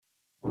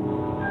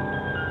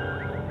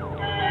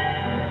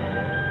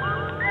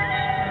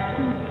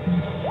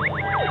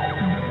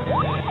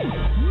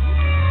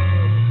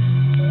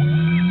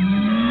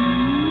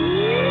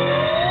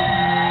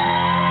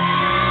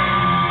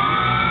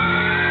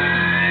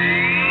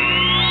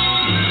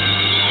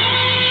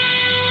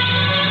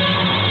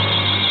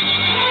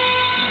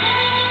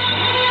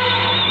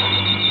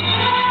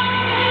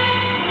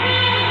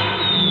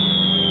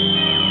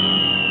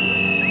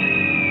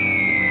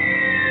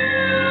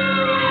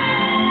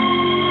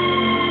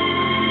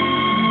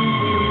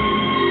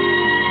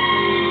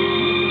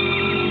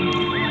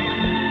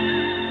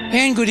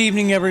And good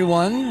evening,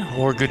 everyone,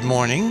 or good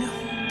morning,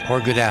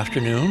 or good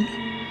afternoon,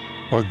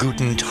 or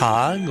guten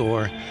tag,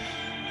 or,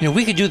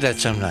 we could do that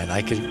some night.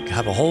 I could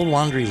have a whole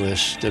laundry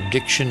list of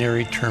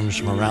dictionary terms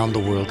from around the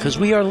world, because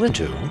we are listened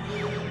to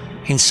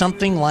in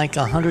something like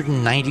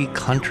 190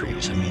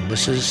 countries.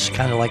 This is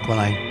kind of like when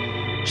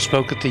I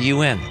spoke at the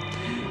UN.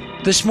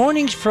 This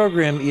morning's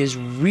program is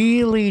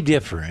really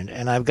different,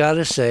 and I've got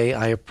to say,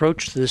 I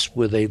approached this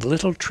with a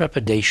little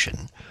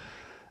trepidation.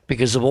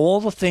 Because of all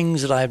the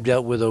things that I've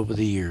dealt with over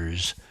the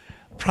years,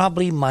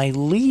 probably my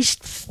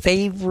least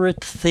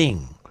favorite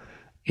thing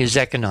is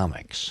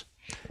economics.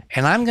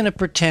 And I'm going to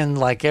pretend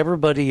like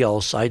everybody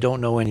else I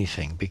don't know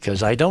anything,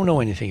 because I don't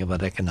know anything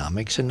about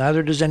economics, and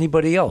neither does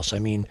anybody else.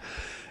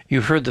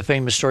 You've heard the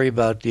famous story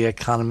about the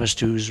economist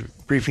who's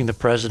briefing the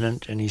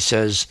president, and he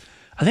says,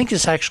 I think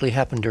this actually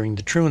happened during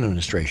the Truman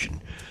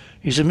administration.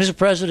 He said, Mr.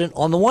 President,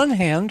 on the one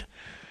hand,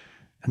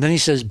 and then he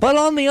says, but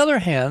on the other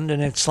hand, and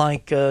it's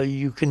like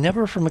you can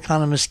never from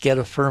economists get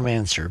a firm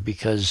answer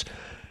because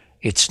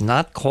it's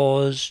not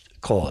caused.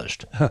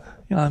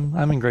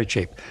 I'm in great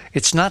shape.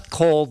 It's not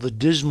called the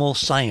dismal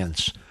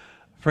science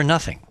for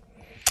nothing.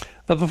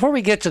 But before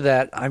we get to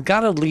that, I've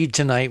got to lead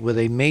tonight with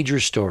a major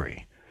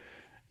story.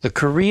 The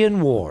Korean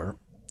War,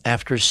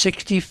 after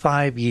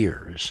 65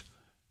 years,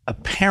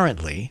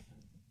 apparently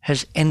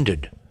has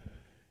ended.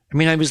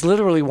 I was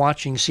literally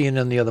watching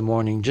CNN the other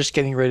morning, just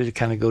getting ready to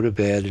kind of go to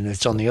bed, and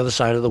it's on the other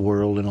side of the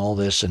world and all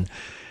this, and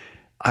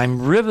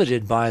I'm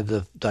riveted by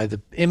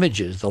the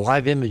images, the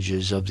live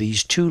images of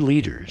these two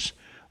leaders,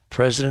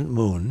 President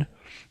Moon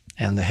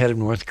and the head of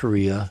North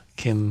Korea,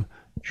 Kim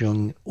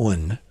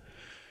Jong-un,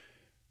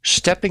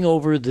 stepping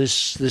over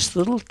this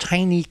little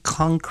tiny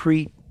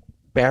concrete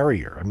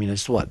barrier.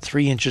 It's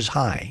 3 inches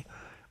high,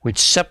 which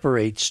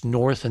separates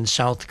North and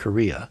South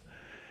Korea,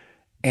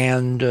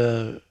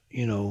 and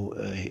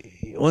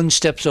Un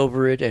steps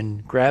over it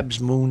and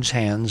grabs Moon's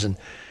hands, and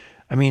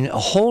a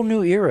whole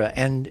new era,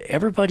 and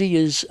everybody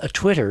is a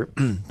Twitter,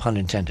 pun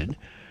intended.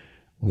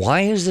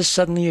 Why is this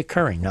suddenly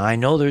occurring? Now, I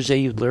know there's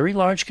a very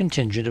large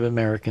contingent of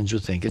Americans who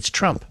think it's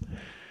Trump.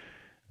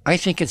 I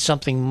think it's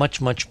something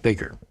much, much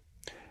bigger.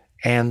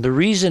 And the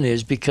reason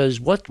is because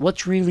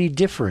what's really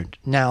different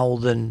now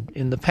than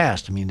in the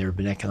past? There have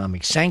been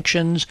economic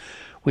sanctions.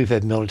 We've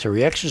had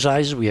military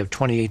exercises. We have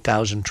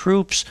 28,000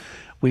 troops.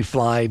 We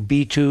fly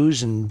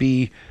B-2s and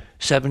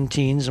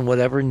B-17s and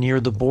whatever near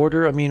the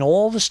border.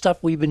 All the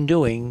stuff we've been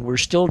doing, we're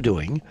still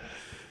doing.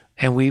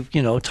 And we've,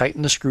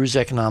 tightened the screws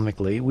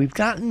economically. We've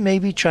gotten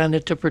maybe China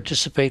to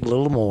participate a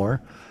little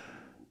more.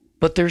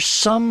 But there's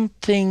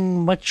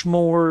something much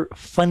more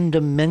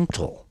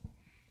fundamental.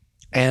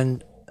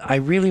 And I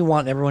really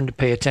want everyone to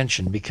pay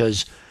attention,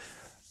 because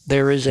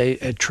there is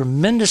a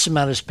tremendous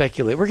amount of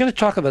speculation. We're going to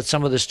talk about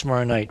some of this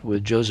tomorrow night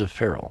with Joseph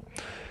Farrell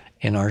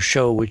in our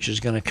show, which is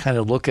going to kind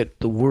of look at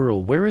the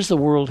world. Where is the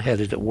world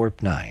headed at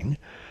Warp 9?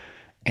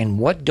 And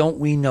what don't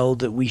we know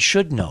that we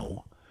should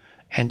know?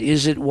 And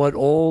is it what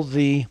all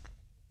the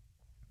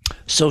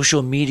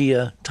social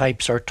media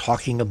types are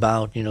talking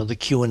about, the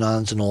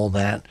QAnons and all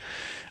that,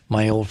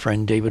 my old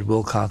friend David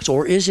Wilcox?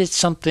 Or is it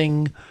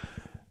something,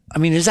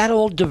 is that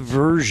all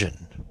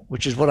diversion,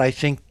 which is what I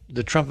think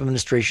the Trump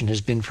administration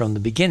has been from the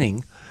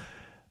beginning,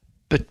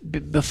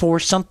 but before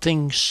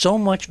something so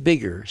much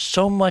bigger,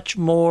 so much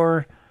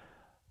more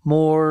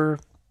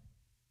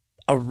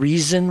a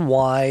reason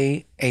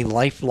why a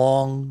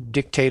lifelong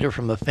dictator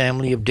from a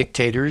family of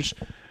dictators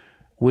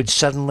would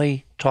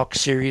suddenly talk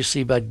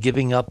seriously about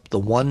giving up the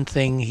one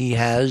thing he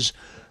has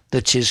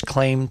that's his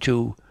claim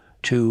to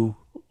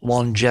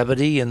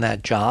longevity in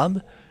that job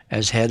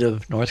as head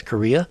of North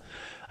Korea.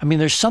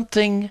 There's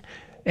something,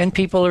 and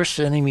people are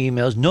sending me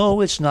emails, no,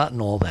 it's not,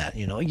 and all that.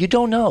 You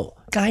don't know.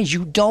 Guys,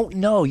 you don't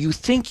know. You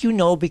think you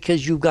know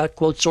because you've got,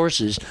 quote,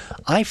 sources.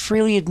 I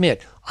freely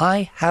admit,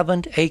 I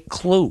haven't a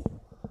clue.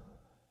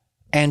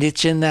 And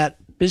it's in that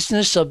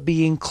business of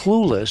being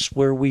clueless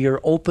where we are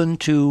open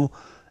to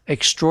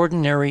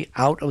extraordinary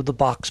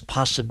out-of-the-box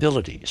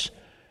possibilities.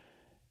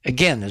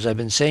 Again, as I've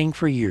been saying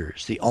for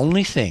years, the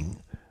only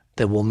thing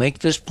that will make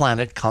this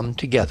planet come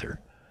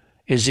together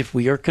is if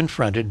we are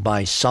confronted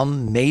by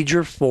some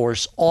major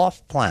force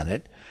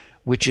off-planet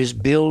which is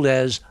billed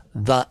as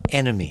the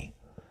enemy.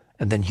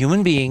 And then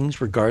human beings,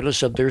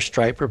 regardless of their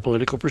stripe or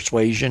political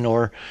persuasion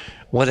or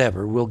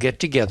whatever, will get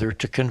together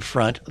to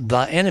confront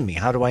the enemy.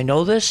 How do I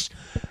know this?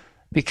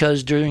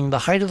 Because during the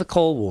height of the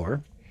Cold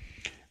War,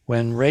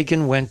 when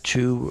Reagan went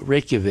to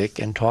Reykjavik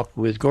and talked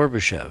with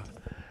Gorbachev,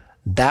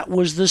 that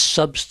was the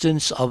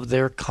substance of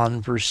their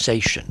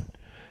conversation.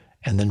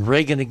 And then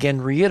Reagan again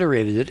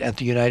reiterated it at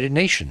the United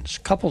Nations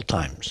a couple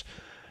times.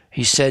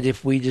 He said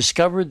if we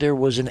discovered there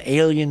was an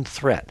alien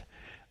threat,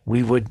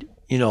 we would,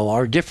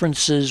 our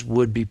differences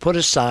would be put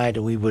aside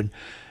and we would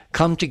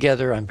come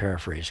together. I'm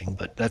paraphrasing,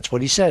 but that's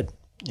what he said.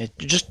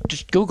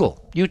 Just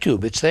Google,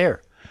 YouTube, it's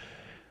there.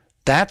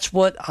 That's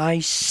what I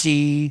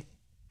see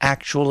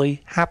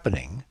actually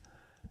happening,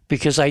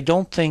 because I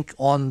don't think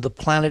on the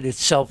planet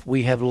itself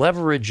we have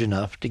leverage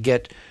enough to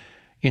get,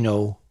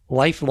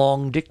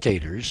 lifelong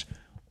dictators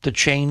to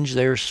change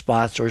their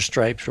spots or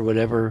stripes or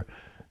whatever,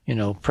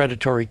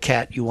 predatory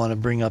cat you want to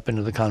bring up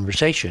into the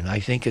conversation. I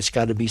think it's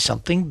got to be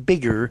something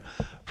bigger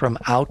from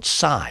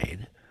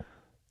outside.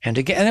 And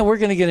again, we're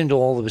going to get into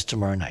all of this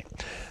tomorrow night.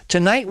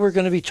 Tonight, we're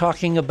going to be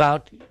talking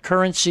about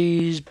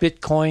currencies,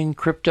 Bitcoin,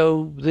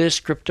 crypto this,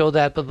 crypto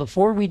that. But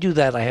before we do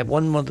that, I have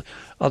one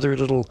other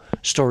little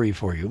story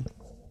for you.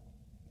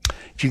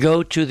 If you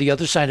go to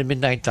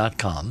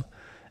theothersideofmidnight.com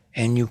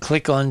and you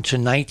click on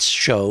tonight's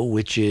show,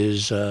 which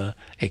is a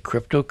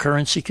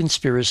cryptocurrency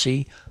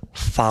conspiracy,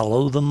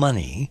 follow the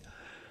money,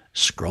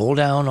 scroll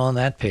down on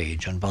that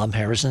page, on Bob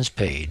Harrison's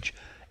page,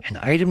 and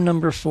item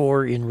number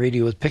 4 in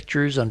Radio with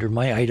Pictures under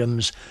my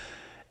items,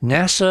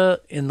 NASA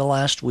in the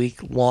last week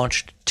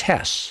launched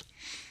TESS,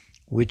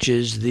 which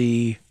is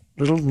the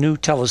little new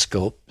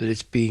telescope that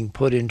it's being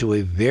put into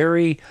a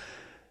very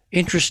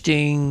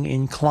interesting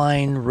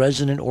inclined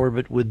resonant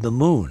orbit with the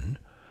moon.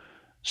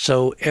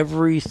 So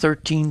every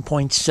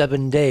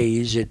 13.7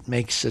 days it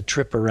makes a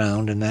trip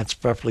around, and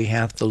that's roughly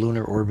half the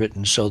lunar orbit,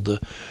 and so the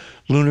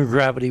lunar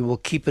gravity will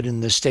keep it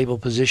in this stable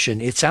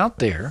position. It's out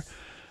there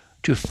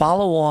to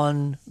follow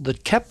on the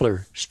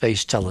Kepler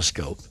Space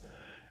Telescope,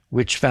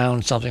 which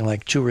found something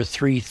like 2,000 or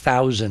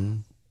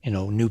 3,000,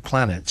 new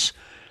planets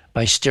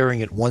by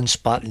staring at one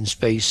spot in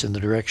space in the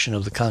direction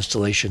of the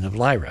constellation of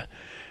Lyra.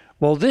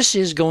 Well, this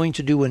is going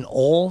to do an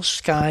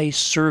all-sky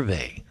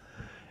survey.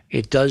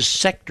 It does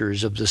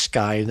sectors of the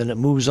sky, then it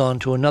moves on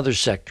to another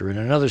sector and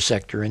another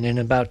sector, and in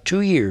about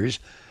 2 years,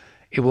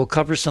 it will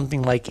cover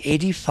something like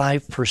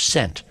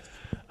 85%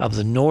 of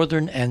the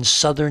northern and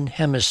southern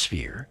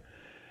hemisphere.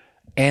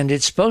 And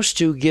it's supposed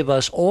to give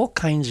us all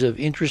kinds of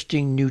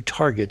interesting new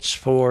targets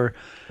for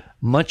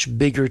much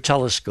bigger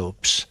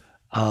telescopes,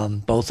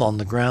 both on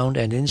the ground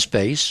and in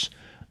space,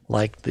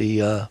 like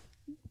the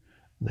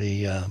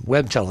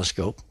Webb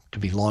telescope, to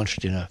be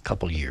launched in a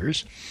couple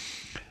years,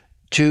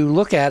 to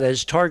look at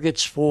as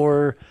targets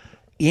for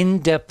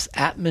in-depth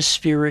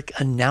atmospheric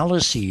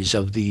analyses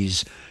of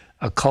these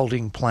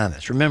occulting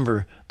planets.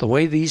 Remember, the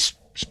way these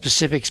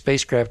specific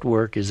spacecraft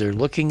work is they're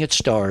looking at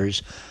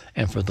stars,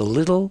 and for the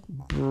little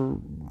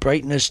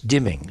brightness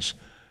dimmings,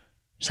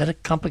 is that a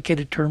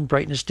complicated term,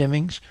 brightness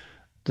dimmings?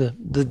 The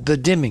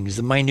dimmings,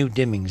 the minute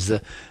dimmings,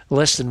 the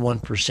less than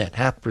 1%,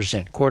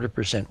 0.5%,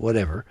 0.25%,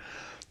 whatever,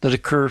 that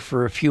occur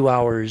for a few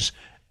hours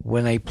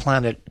when a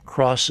planet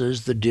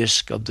crosses the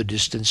disk of the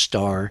distant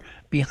star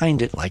behind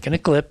it, like an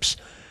eclipse,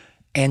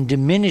 and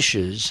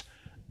diminishes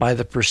by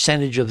the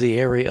percentage of the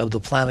area of the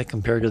planet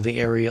compared to the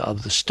area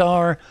of the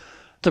star,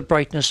 the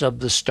brightness of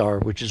the star,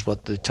 which is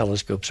what the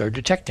telescopes are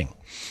detecting.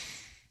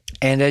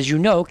 And as you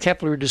know,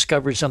 Kepler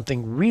discovered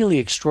something really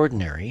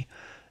extraordinary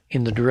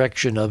in the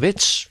direction of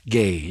its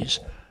gaze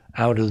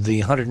out of the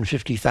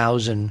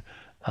 150,000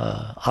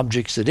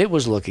 objects that it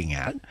was looking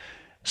at,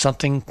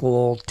 something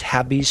called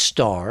Tabby's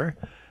star,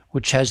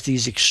 which has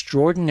these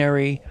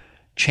extraordinary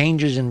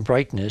changes in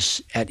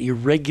brightness at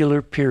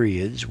irregular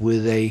periods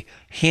with a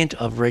hint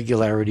of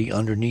regularity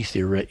underneath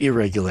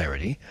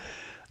irregularity.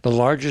 The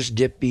largest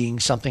dip being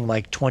something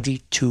like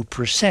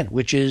 22%,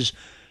 which is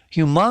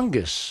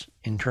humongous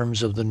in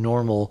terms of the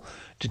normal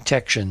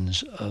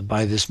detections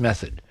by this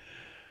method.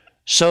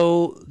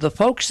 So the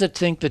folks that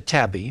think that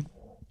Tabby,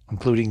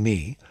 including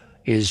me,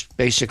 is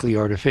basically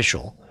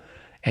artificial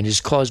and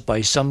is caused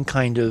by some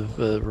kind of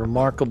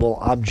remarkable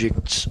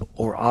objects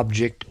or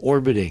object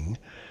orbiting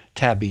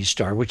Tabby's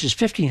star, which is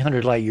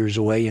 1,500 light years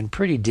away and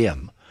pretty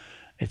dim.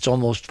 It's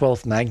almost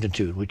 12th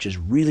magnitude, which is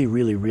really,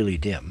 really, really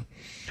dim.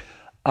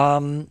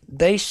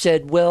 They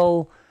said,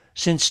 well,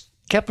 since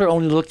Kepler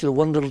only looked at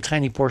one little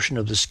tiny portion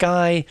of the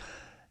sky,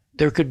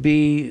 there could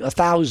be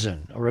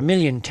 1,000 or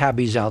 1,000,000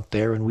 Tabbies out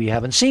there, and we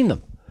haven't seen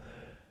them.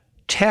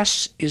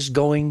 TESS is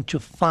going to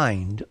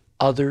find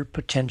other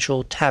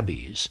potential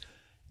Tabbies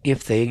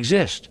if they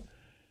exist,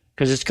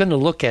 because it's going to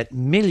look at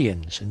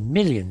millions and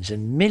millions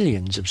and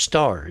millions of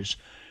stars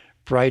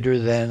brighter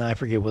than, I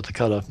forget what the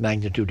cutoff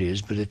magnitude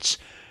is, but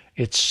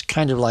it's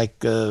kind of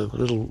like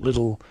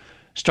little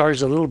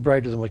stars a little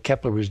brighter than what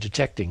Kepler was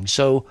detecting.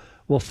 So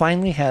we'll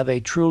finally have a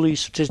truly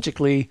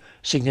statistically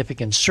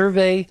significant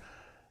survey,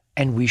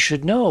 and we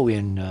should know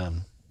in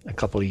a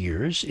couple of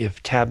years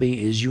if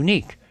Tabby is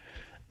unique.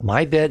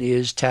 My bet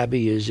is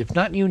Tabby is, if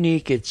not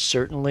unique, it's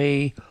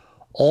certainly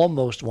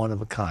almost one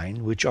of a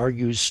kind, which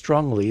argues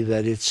strongly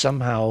that it's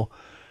somehow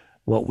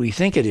what we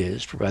think it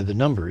is by the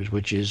numbers,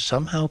 which is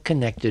somehow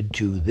connected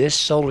to this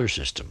solar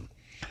system.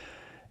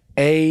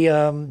 A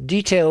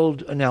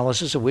detailed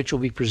analysis of which will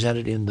be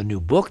presented in the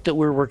new book that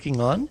we're working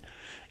on,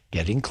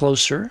 Getting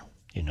Closer,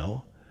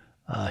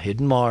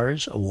 Hidden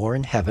Mars, A War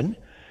in Heaven,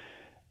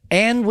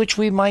 and which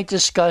we might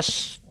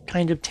discuss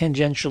kind of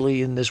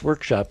tangentially in this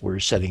workshop we're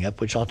setting up,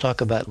 which I'll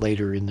talk about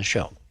later in the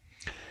show.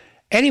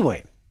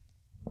 Anyway,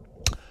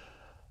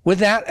 with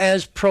that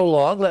as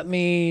prologue, let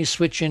me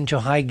switch into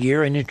high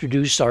gear and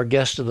introduce our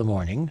guest of the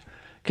morning,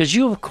 because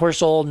you, of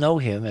course, all know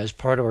him as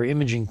part of our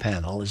imaging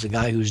panel as a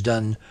guy who's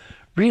done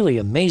really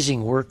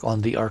amazing work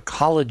on the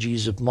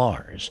arcologies of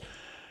Mars,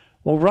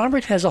 Well,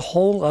 Robert has a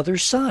whole other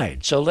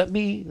side. So let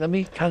me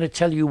kind of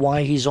tell you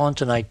why he's on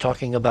tonight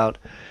talking about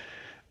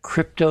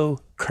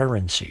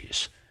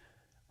cryptocurrencies.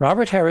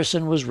 Robert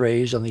Harrison was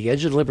raised on the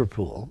edge of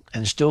Liverpool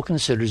and still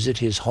considers it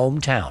his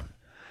hometown.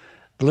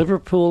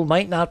 Liverpool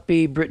might not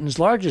be Britain's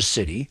largest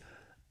city,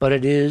 but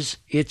it is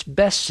its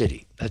best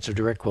city. That's a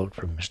direct quote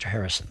from Mr.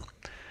 Harrison.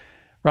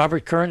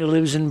 Robert currently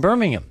lives in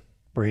Birmingham,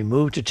 where he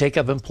moved to take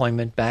up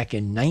employment back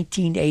in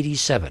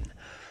 1987.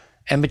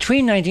 And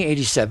between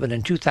 1987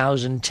 and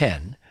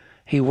 2010,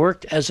 he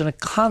worked as an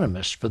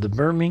economist for the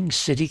Birmingham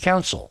City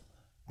Council.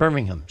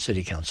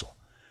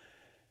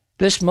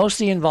 This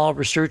mostly involved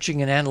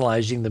researching and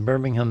analyzing the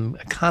Birmingham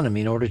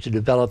economy in order to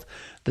develop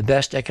the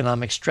best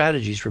economic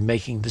strategies for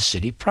making the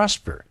city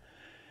prosper.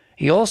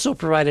 He also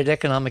provided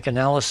economic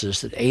analysis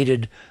that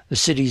aided the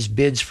city's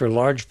bids for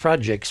large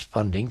projects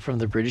funding from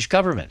the British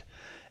government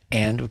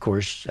and, of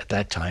course, at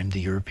that time,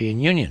 the European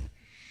Union.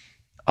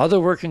 Other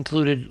work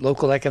included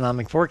local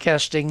economic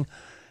forecasting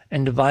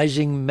and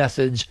devising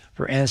methods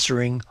for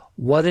answering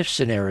what-if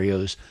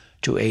scenarios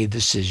to aid the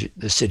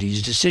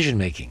city's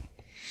decision-making.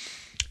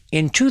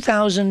 In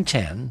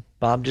 2010,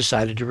 Bob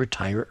decided to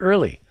retire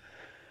early.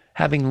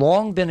 Having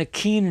long been a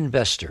keen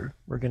investor,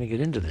 we're going to get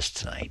into this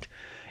tonight,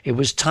 it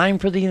was time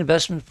for the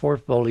investment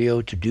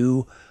portfolio to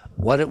do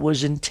what it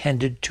was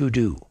intended to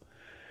do.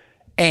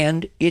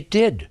 And it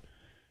did.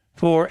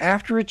 For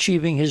after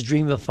achieving his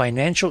dream of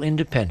financial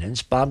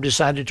independence, Bob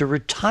decided to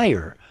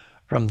retire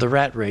from the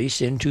rat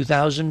race in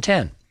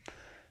 2010.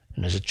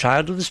 And as a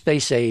child of the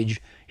space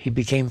age, he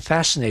became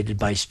fascinated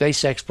by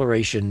space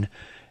exploration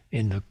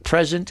in the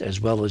present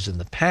as well as in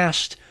the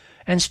past,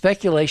 and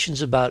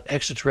speculations about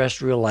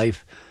extraterrestrial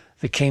life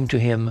that came to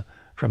him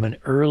from an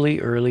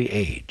early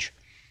age.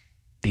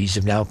 These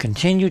have now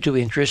continued to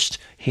interest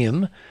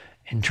him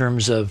in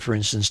terms of, for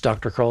instance,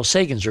 Dr. Carl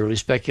Sagan's early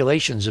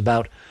speculations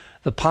about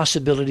the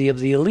possibility of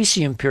the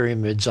Elysium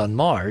pyramids on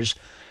Mars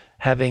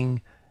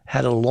having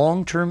had a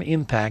long-term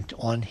impact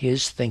on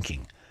his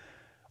thinking.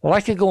 Well,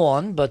 I could go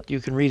on, but you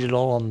can read it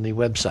all on the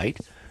website.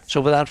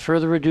 So without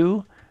further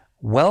ado,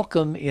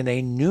 welcome in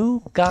a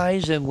new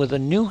guise and with a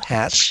new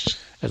hat,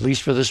 at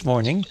least for this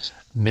morning,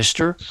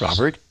 Mr.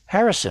 Robert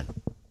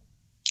Harrison.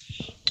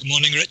 Good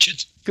morning,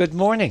 Richard. Good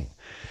morning.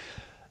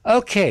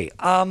 Okay,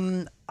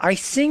 I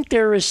think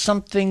there is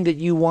something that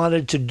you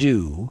wanted to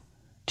do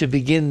to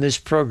begin this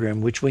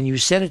program, which when you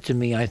sent it to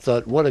me, I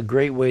thought, what a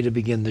great way to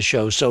begin the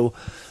show. So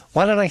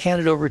why don't I hand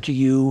it over to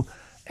you?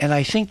 And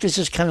I think this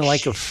is kind of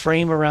like a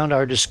frame around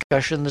our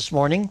discussion this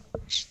morning.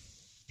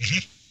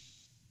 Mm-hmm.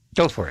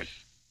 Go for it.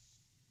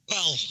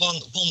 Well,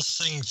 one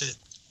thing that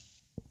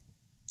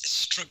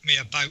struck me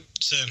about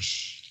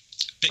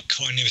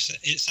Bitcoin is that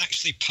it's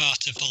actually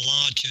part of a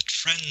larger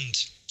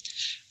trend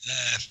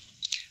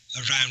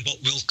around what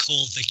we'll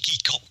call the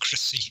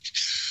geekocracy.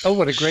 Oh,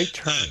 what a great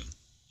term.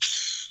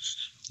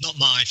 Not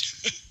mine.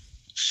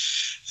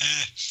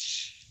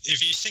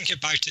 If you think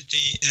about it,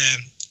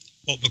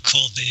 what we'll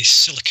call the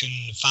Silicon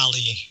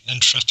Valley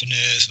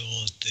entrepreneurs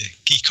or the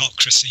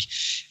geekocracy,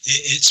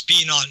 it's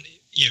been on,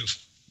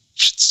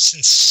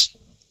 since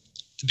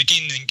the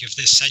beginning of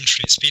this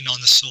century, it's been on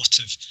a sort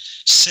of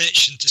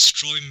search and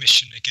destroy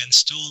mission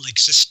against all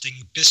existing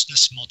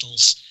business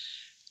models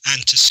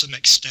and to some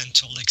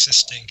extent all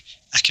existing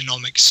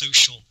economic,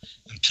 social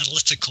and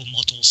political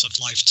models of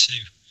life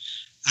too,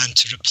 and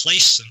to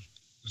replace them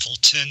with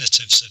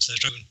alternatives of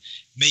their own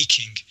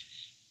making,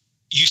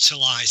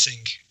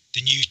 utilizing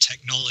the new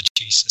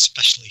technologies,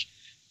 especially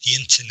the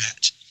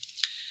internet.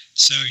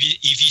 So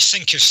if you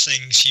think of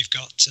things, you've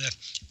got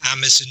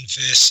Amazon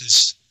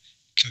versus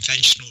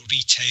conventional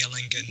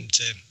retailing and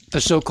the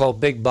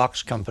so-called big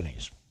box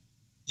companies.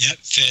 Yeah,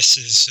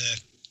 versus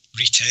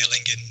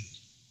retailing and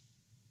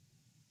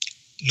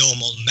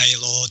normal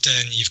mail order,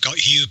 and you've got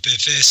Uber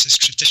versus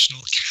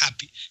traditional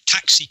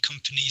taxi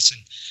companies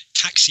and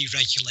taxi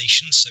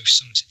regulations, so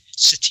some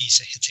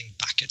cities are hitting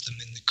back at them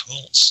in the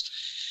courts.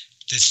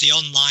 There's the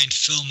online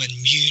film and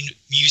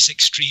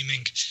music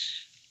streaming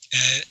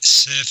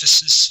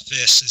services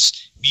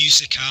versus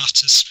music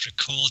artists,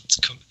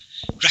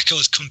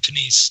 record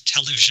companies,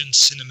 television,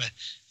 cinema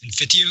and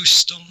video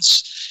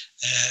stores,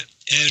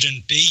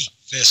 Airbnb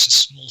versus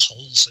small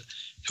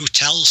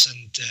hotels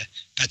and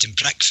bed and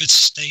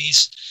breakfast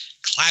stays,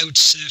 cloud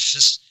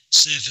services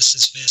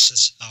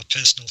versus our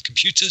personal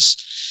computers,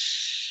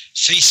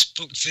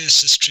 Facebook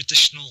versus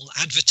traditional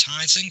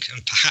advertising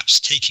and perhaps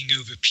taking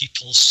over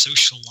people's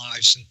social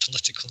lives and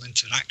political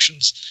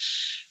interactions.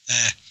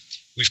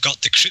 We've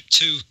got the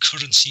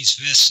cryptocurrencies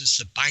versus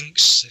the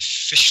banks,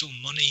 official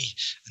money,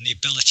 and the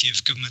ability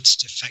of governments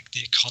to affect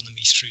the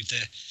economy through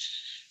their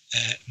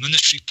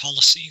monetary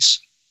policies.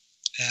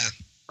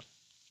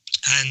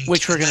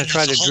 Which we're going to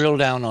try to drill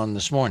down on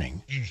this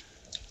morning.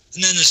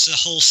 And then there's the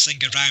whole thing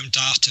around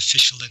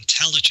artificial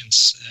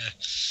intelligence.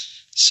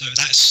 So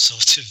that's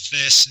sort of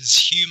versus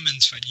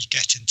humans when you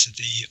get into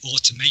the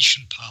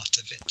automation part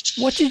of it.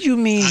 What did you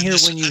mean here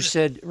when you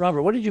said,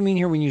 Robert, what did you mean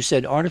here when you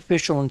said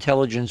artificial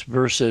intelligence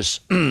versus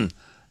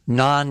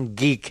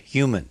non-geek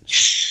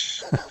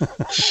humans?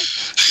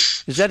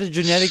 Is that a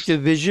genetic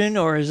division,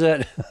 or is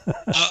that?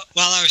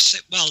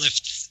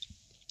 If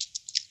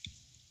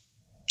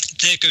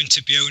they're going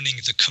to be owning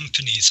the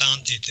companies,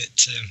 aren't they?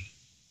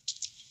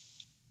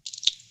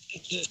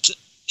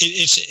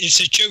 It's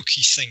a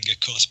jokey thing, of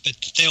course, but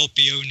they'll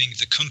be owning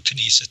the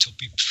companies that will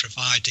be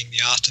providing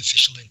the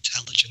artificial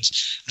intelligence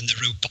and the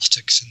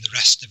robotics and the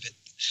rest of it.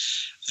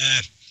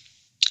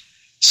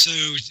 So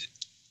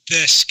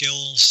their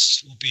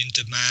skills will be in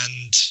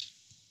demand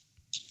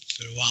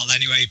for a while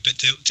anyway, but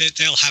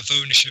they'll have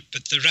ownership.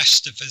 But the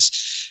rest of us,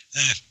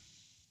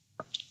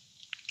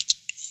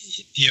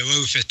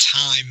 over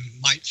time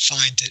might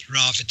find it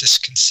rather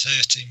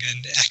disconcerting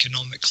and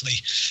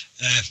economically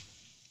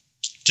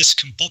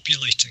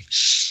discombobulating.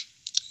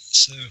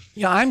 So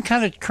yeah, I'm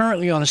kind of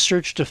currently on a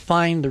search to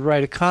find the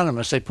right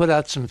economist. I put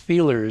out some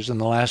feelers in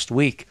the last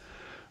week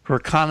for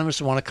economists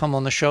who want to come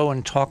on the show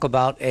and talk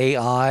about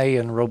AI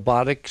and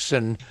robotics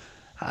and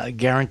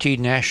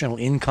guaranteed national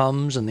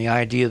incomes and the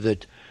idea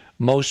that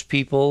most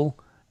people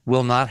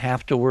will not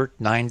have to work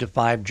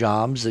 9-to-5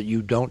 jobs, that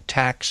you don't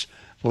tax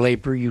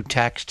labor, you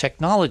tax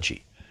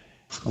technology,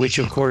 which,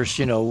 of course,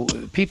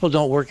 people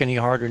don't work any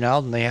harder now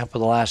than they have for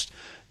the last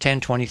 10,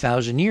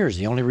 20,000 years.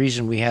 The only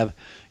reason we have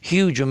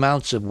huge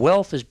amounts of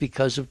wealth is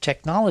because of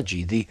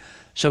technology, the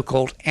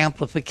so-called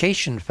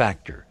amplification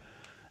factor.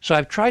 So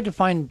I've tried to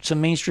find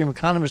some mainstream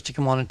economists to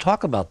come on and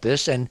talk about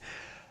this, and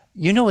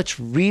it's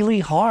really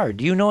hard.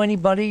 Do you know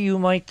anybody you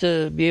might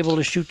be able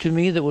to shoot to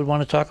me that would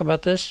want to talk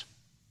about this?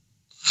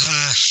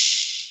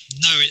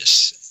 No,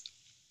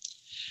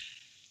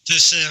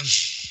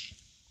 there's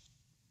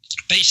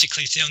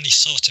basically the only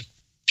sort of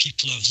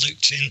people who have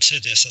looked into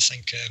this. I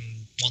think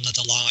one of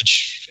the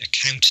large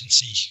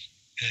consultancy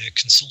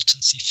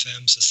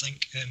firms, I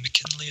think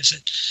McKinsey, is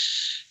it,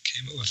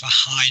 came up with a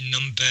high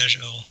number,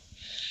 or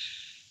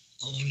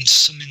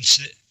some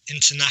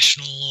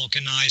international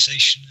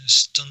organisation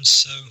has done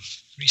so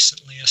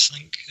recently, I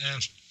think,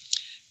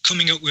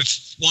 coming up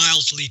with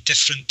wildly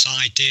different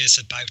ideas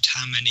about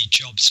how many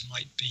jobs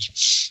might be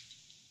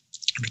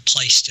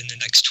replaced in the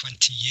next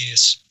 20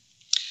 years.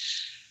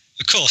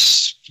 Of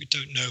course, we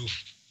don't know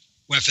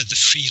whether the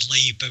free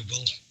labour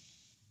will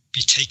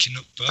be taken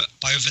up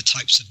by other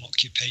types of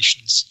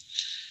occupations.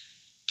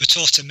 But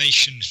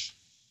automation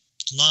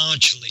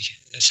largely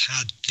has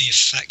had the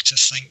effect, I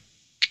think,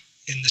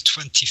 in the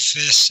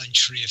 21st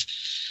century of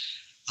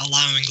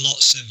allowing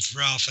lots of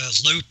rather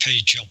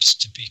low-paid jobs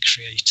to be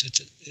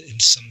created in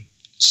some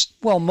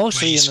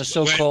mostly ways, in the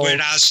so-called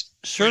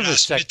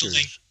service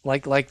sectors,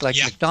 like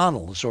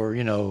McDonald's or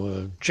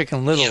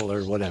Chicken Little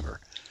or whatever.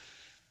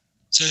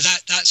 So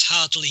that's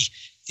hardly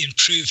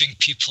improving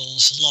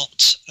people's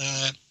lot,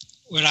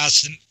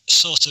 whereas the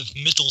sort of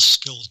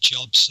middle-skilled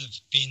jobs have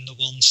been the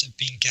ones that have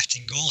been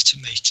getting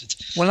automated.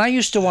 When I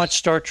used to watch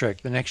Star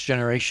Trek, The Next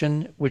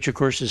Generation, which of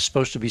course is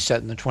supposed to be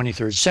set in the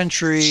 23rd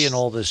century and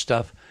all this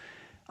stuff,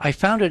 I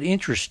found it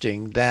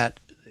interesting that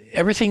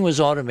everything was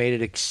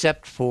automated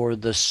except for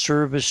the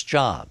service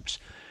jobs.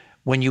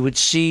 When you would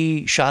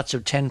see shots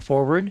of 10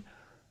 Forward,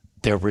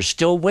 there were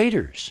still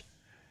waiters.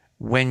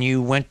 When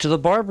you went to the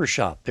barber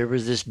shop, there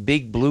was this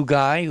big blue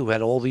guy who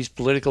had all these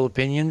political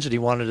opinions and he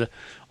wanted to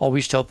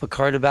always tell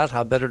Picard about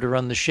how better to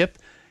run the ship.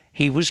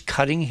 He was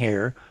cutting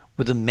hair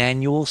with a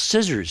manual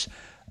scissors.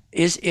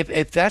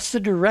 If that's the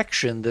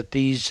direction that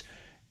these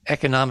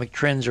economic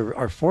trends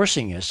are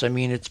forcing us, I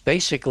mean, it's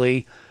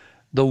basically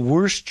the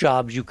worst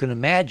jobs you can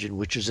imagine,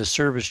 which is a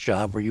service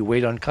job where you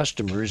wait on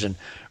customers and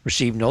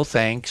receive no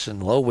thanks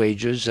and low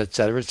wages, et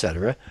cetera, et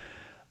cetera.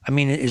 I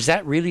mean, is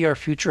that really our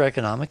future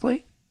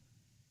economically?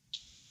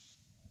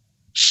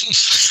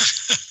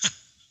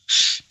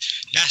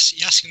 Yes,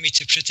 you're asking me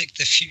to predict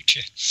the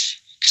future,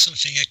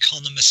 something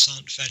economists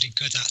aren't very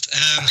good at,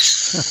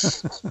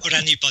 or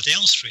anybody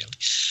else really.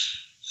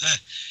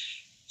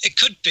 It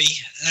could be.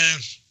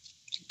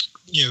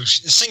 The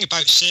thing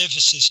about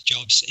services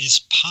jobs is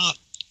part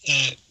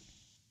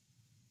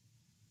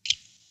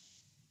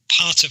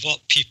of what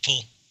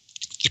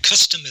the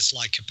customers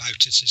like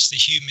about it is the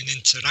human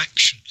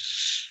interaction,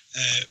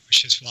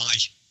 which is why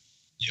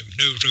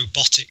no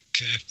robotic,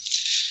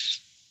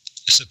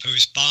 I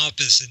suppose,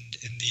 barbers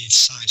in these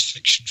science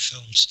fiction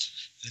films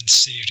and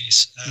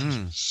series.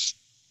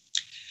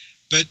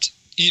 But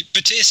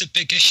it is a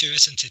big issue,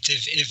 isn't it?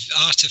 If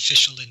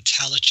artificial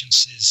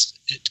intelligence is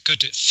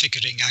good at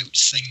figuring out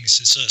things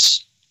as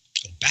us,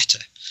 or better,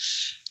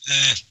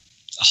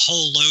 a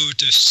whole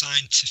load of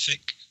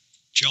scientific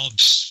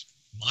jobs,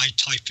 my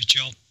type of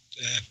job,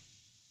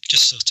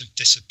 just sort of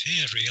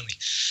disappear, really.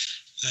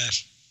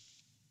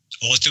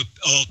 Or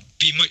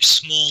be much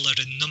smaller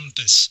in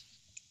numbers.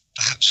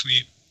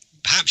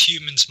 Perhaps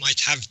humans might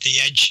have the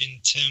edge in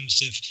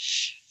terms of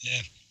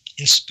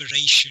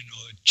inspiration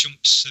or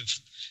jumps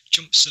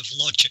of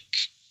logic,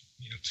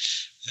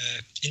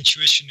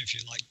 intuition, if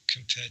you like,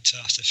 compared to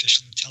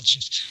artificial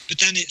intelligence. But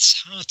then it's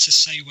hard to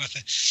say whether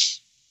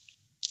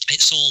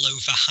it's all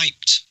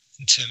overhyped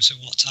in terms of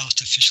what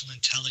artificial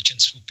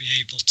intelligence will be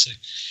able to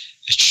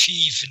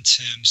achieve in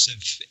terms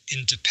of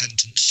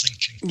independent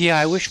thinking. Yeah,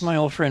 I wish my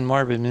old friend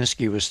Marvin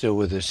Minsky was still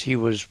with us. He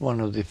was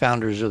one of the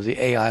founders of the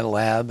AI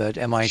lab at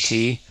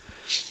MIT.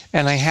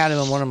 And I had him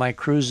on one of my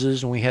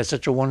cruises, and we had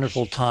such a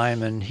wonderful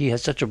time, and he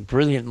has such a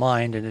brilliant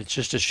mind, and it's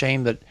just a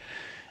shame that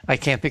I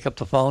can't pick up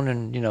the phone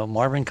and,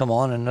 Marvin, come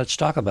on and let's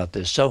talk about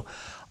this. So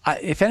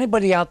if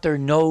anybody out there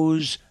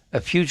knows a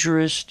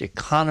futurist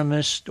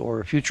economist or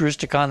a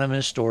futurist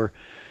economist, or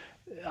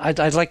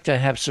I'd like to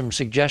have some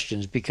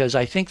suggestions, because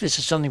I think this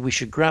is something we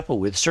should grapple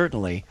with,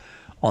 certainly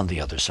on the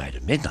other side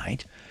of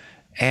midnight.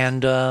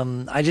 And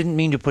I didn't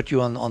mean to put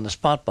you on the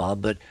spot,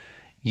 Bob, but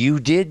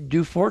you did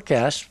do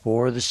forecasts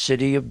for the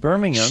city of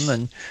Birmingham,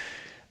 and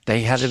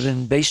they had to have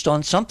been based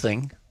on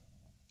something.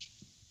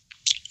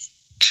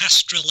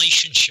 Past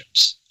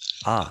relationships.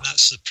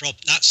 That's the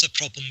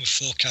problem with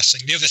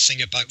forecasting. The other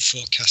thing about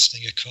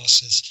forecasting, of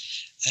course, is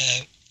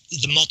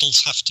the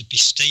models have to be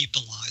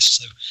stabilized.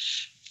 So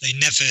they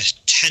never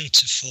tend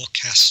to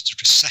forecast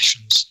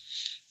recessions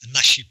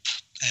unless you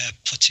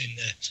put in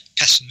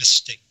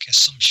pessimistic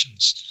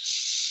assumptions.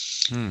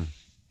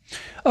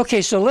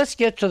 Okay, so let's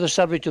get to the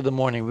subject of the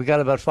morning. We got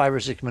about 5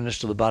 or 6 minutes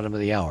to the bottom of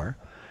the hour.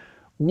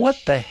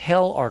 What the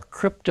hell are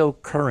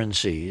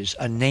cryptocurrencies?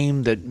 A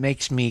name that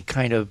makes me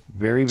kind of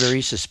very,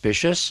 very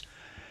suspicious.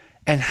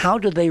 And how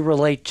do they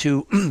relate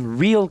to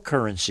real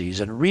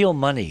currencies and real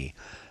money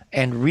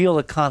and real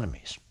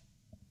economies?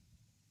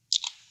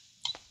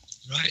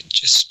 Right,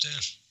 just.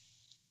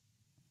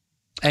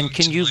 And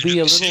can you be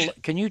a little?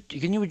 Can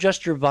you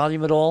adjust your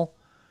volume at all?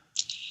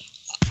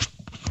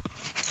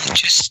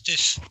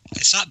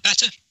 Is that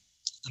better?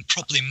 I'm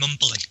probably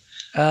mumbling.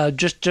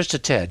 Just a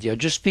tad. Yeah,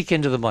 just speak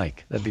into the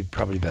mic. That'd be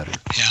probably better.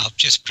 Yeah, I'll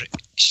just bring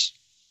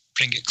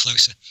it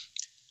closer.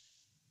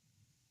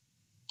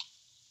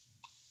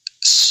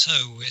 So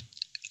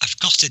I've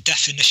got a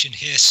definition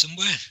here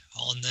somewhere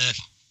on.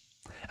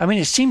 I mean,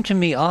 it seemed to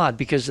me odd,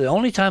 because the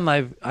only time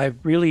I've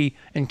really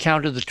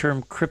encountered the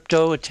term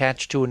crypto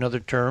attached to another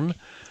term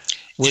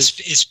was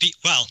it's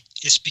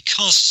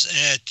because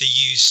they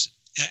use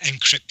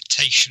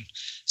encryptation.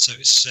 So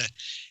it's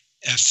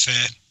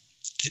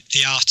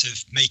the art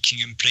of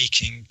making and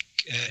breaking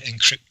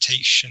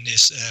encryptation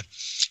is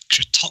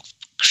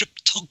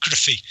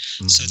cryptography.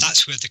 Mm-hmm. So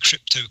that's where the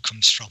crypto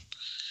comes from.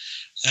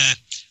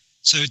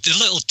 So the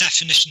little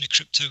definition of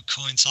crypto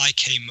coins I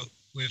came up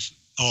with,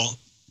 or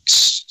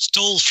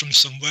stole from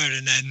somewhere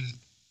and then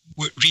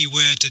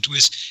reworded,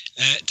 was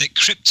that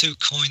crypto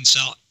coins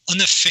are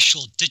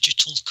unofficial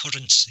digital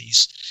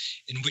currencies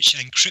in which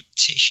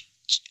encryption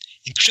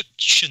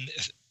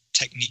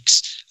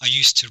techniques are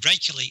used to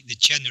regulate the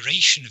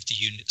generation of the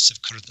units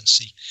of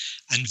currency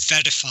and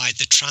verify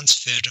the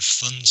transfer of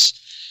funds,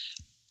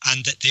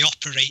 and that they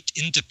operate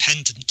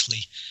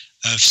independently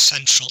of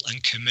central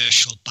and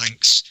commercial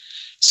banks.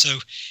 So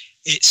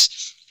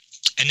it's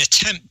an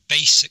attempt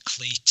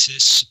basically to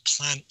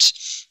supplant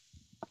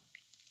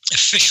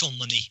official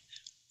money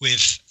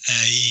with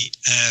a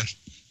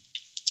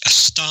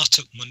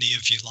startup money,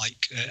 if you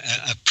like,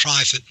 a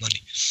private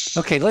money.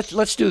 Okay,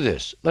 let's do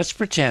this. Let's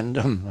pretend,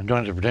 I don't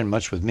have to pretend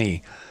much with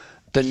me,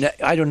 that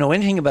I don't know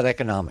anything about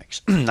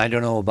economics. I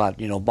don't know about,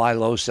 buy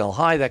low, sell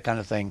high, that kind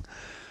of thing.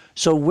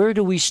 So where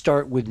do we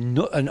start with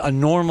a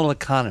normal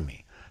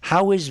economy?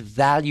 How is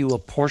value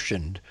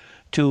apportioned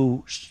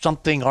to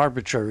something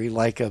arbitrary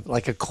like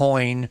a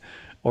coin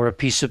or a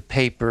piece of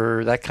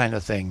paper, that kind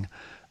of thing?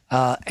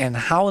 And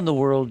how in the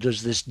world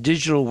does this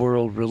digital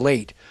world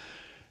relate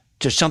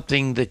to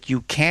something that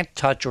you can't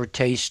touch or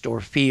taste or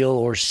feel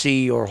or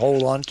see or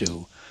hold on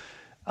to,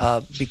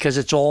 because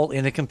it's all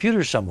in a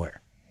computer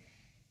somewhere?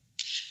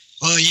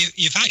 Well,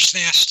 you've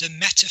actually asked a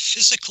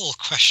metaphysical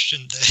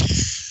question there,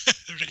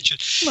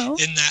 Richard. Well,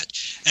 in that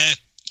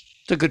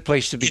it's a good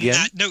place to begin.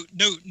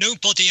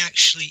 Nobody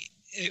actually.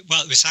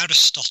 Well, it was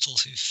Aristotle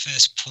who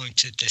first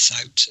pointed this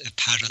out,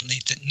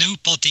 apparently, that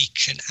nobody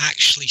can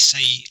actually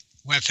say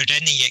whether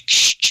any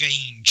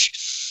exchange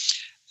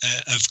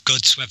of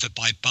goods, whether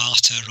by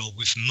barter or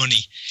with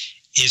money,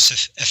 is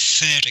a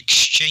fair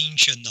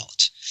exchange or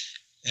not.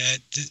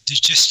 There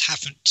just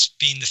haven't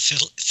been the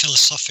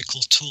philosophical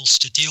tools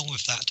to deal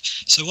with that.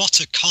 So what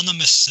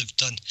economists have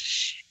done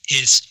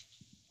is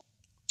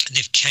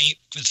they've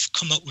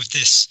come up with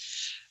this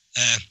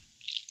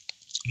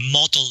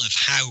model of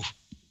how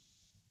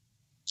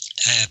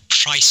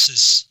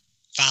prices,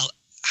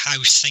 how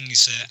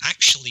things are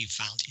actually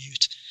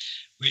valued,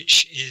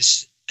 which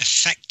is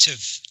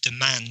effective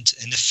demand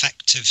and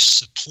effective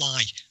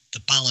supply, the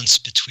balance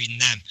between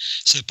them.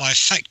 So by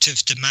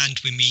effective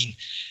demand, we mean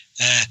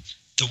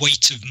the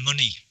weight of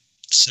money.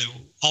 So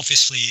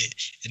obviously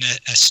in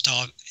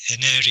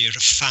an area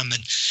of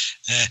famine,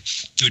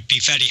 there would be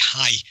very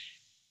high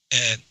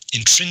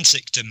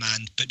intrinsic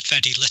demand, but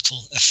very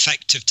little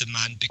effective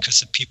demand, because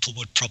the people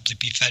would probably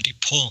be very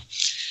poor.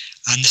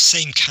 And the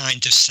same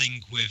kind of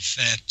thing with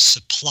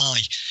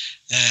supply.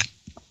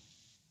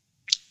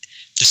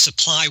 The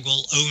supply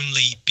will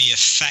only be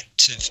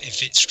effective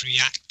if it's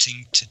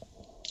reacting to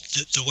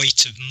the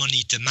weight of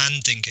money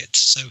demanding it.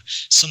 So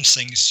some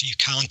things you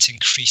can't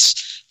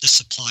increase the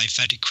supply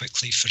very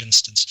quickly, for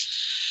instance.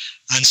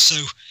 And so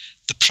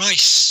the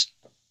price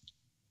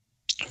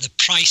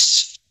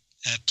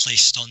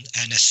placed on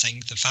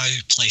anything, the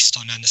value placed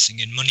on anything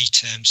in money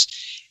terms,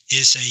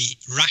 is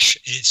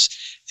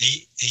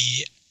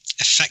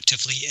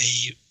effectively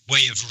a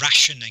way of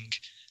rationing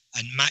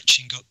and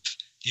matching up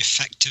the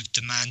effective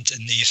demand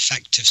and the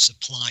effective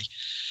supply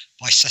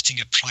by setting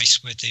a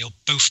price where they'll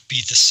both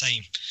be the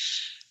same.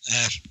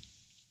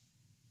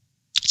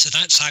 So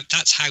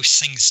that's how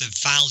things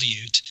are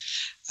valued,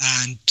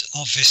 and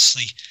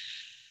obviously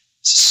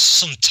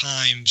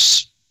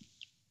sometimes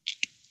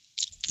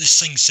the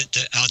things that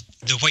are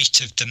the weight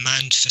of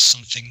demand for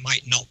something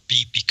might not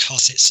be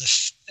because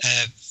it's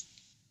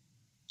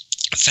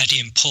very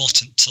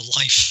important to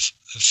life.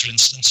 For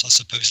instance, I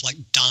suppose like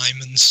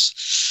diamonds,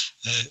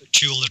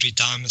 jewellery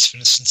diamonds, for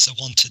instance, are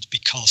wanted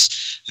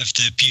because of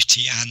their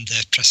beauty and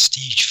their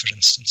prestige, for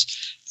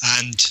instance.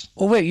 And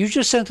wait, you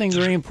just said something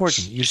very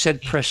important. You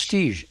said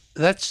prestige.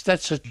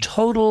 That's a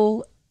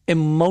total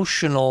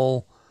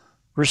emotional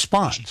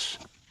response.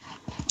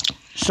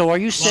 So are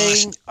you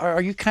saying?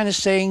 Are you kind of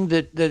saying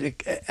that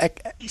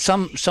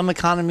some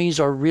economies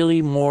are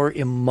really more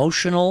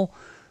emotional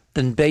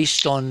than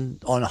based on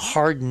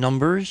hard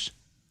numbers?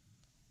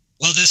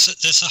 Well,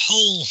 there's a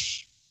whole.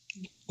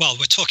 Well,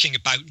 we're talking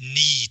about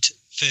need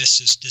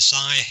versus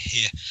desire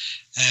here.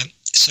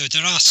 So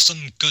there are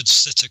some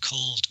goods that are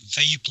called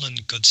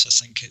Veblen goods, I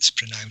think it's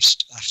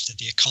pronounced, after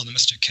the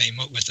economist who came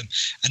up with them.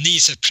 And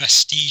these are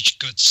prestige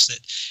goods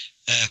that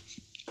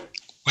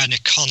when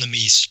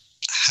economies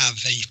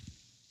have a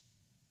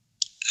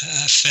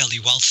fairly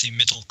wealthy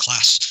middle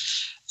class,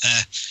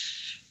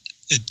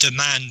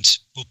 demand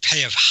will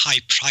pay a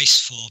high price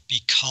for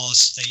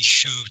because they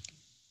show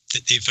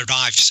that they've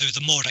arrived. So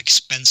the more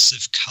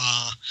expensive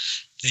car,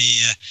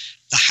 the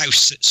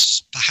house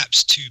that's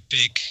perhaps too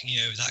big,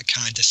 that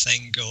kind of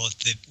thing, or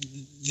the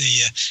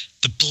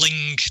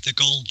bling, the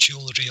gold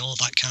jewelry, all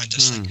that kind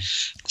of thing.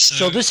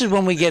 So this is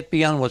when we get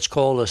beyond what's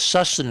called a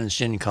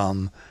sustenance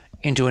income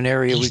into an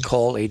area we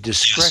call a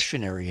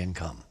discretionary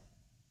income.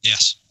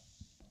 Yes.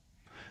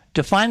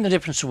 Define the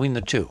difference between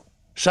the two.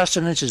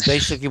 Sustenance is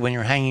basically when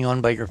you're hanging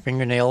on by your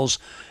fingernails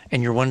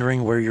and you're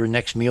wondering where your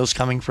next meal's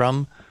coming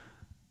from.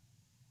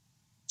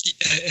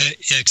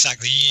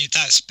 Exactly.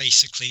 That's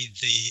basically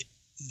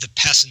the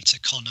peasant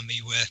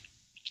economy where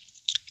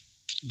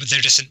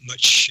there isn't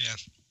much.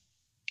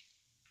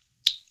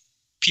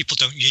 People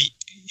don't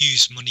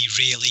use money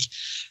really,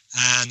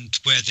 and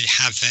where they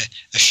have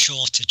a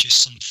shortage of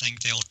something,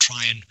 they'll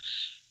try and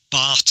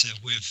barter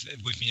with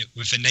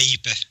a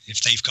neighbour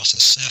if they've got a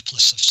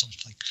surplus of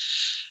something.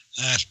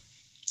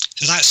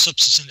 So that's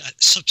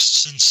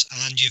substance,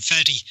 and you're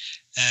very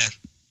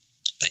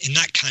in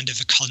that kind of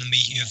economy,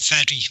 you're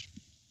very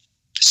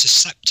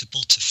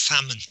susceptible to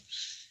famine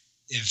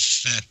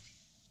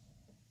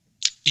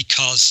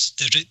because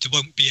there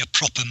won't be a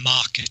proper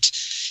market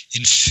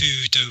in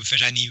food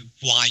over any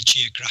wide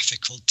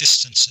geographical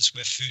distances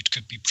where food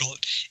could be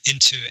brought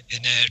into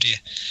an area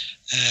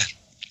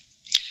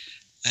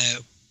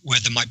where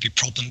there might be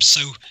problems.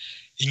 So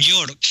in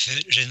Europe,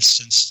 for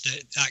instance,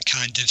 that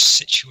kind of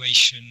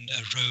situation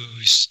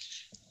arose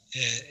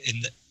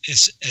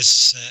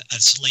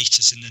as late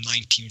as in the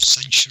 19th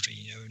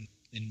century,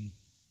 in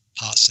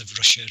parts of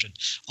Russia, and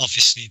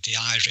obviously the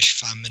Irish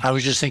famine. I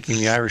was just thinking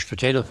the Irish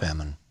potato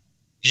famine.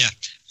 Yeah,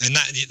 and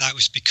that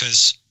was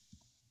because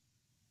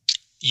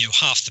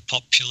half the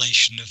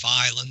population of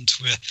Ireland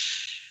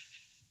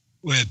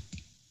were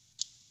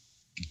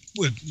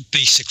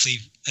basically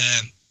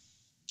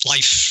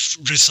life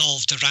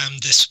resolved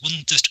around this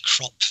wonder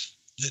crop,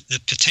 the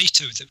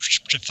potato that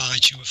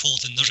provides you with all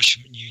the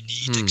nourishment you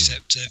need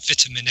except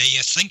vitamin A,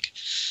 I think.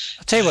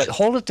 I'll tell you what,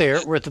 hold it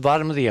there. We're at the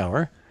bottom of the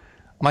hour.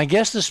 My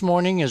guest this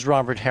morning is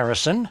Robert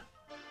Harrison,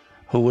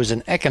 who was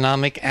an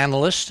economic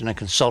analyst and a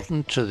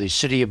consultant to the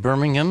city of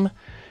Birmingham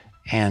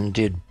and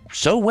did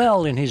so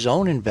well in his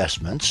own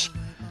investments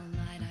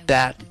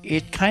that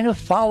it kind of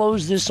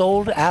follows this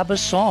old ABBA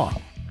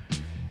song.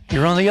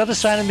 You're on the other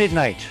side of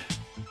midnight.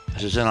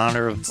 This is in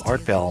honor of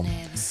Art Bell.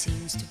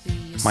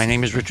 My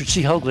name is Richard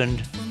C.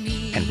 Hoagland,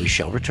 and we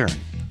shall return.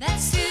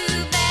 That's too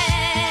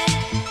bad.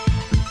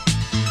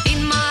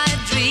 In my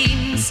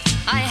dreams,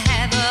 I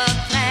have a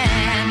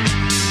plan.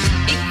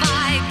 If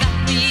I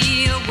got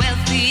me a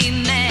wealthy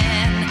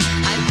man,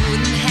 I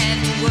wouldn't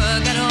have to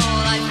work at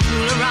all. I'd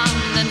fool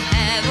around and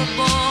have a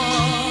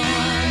ball.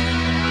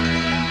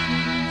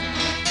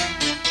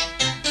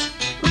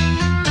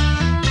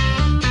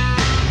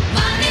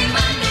 Money,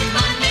 money,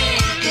 money,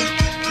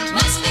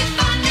 must be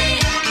funny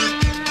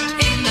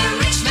in the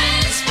rich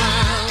man's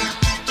world.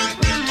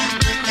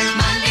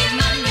 Money,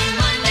 money.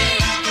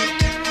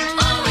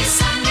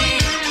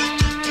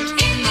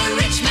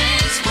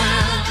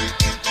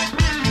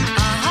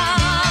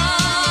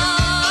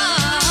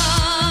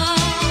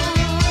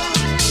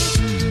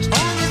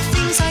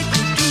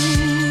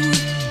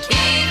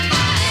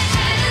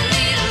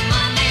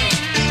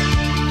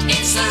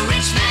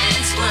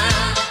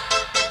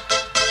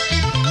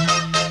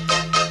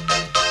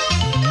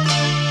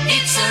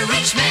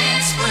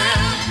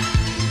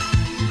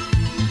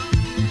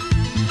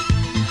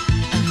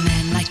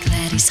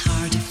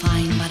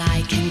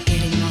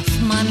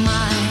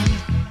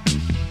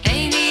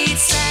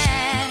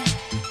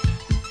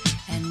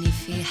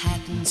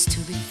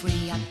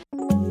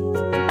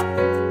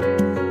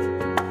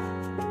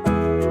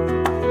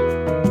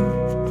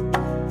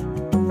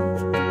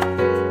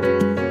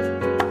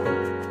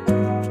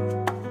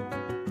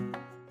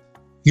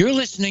 You're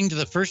listening to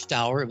the first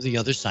hour of The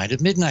Other Side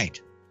of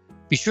Midnight.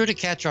 Be sure to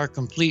catch our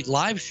complete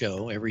live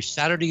show every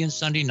Saturday and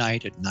Sunday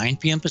night at 9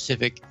 p.m.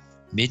 Pacific,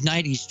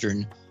 midnight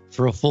Eastern,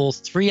 for a full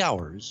 3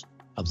 hours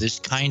of this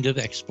kind of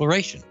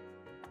exploration.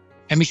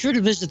 And be sure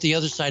to visit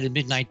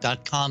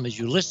theothersideofmidnight.com as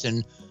you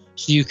listen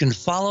so you can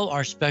follow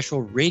our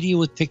special Radio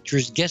with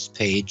Pictures guest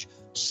page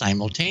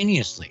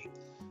simultaneously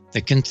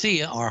that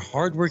Cynthia, our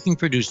hardworking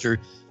producer,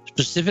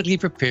 specifically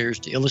prepares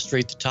to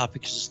illustrate the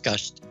topics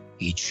discussed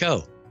each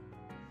show.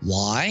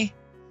 Why?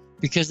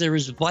 Because there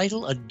is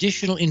vital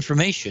additional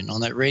information on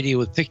that Radio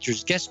with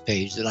Pictures guest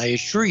page that I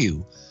assure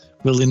you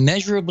will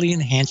immeasurably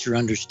enhance your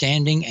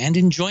understanding and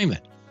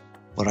enjoyment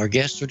of what our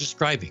guests are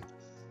describing.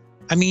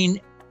 I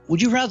mean,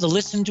 would you rather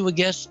listen to a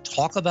guest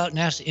talk about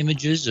NASA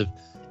images of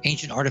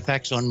ancient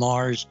artifacts on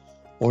Mars,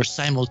 or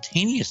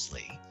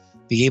simultaneously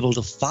be able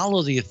to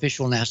follow the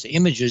official NASA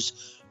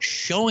images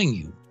showing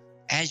you,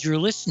 as you're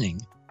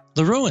listening,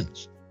 the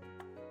ruins?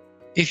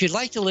 If you'd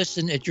like to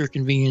listen at your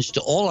convenience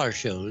to all our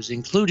shows,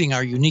 including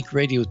our unique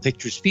Radio with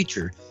Pictures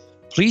feature,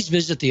 please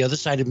visit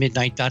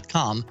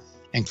theothersideofmidnight.com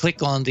and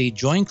click on the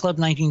Join Club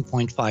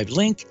 19.5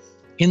 link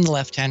in the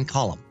left-hand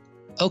column.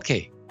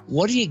 Okay,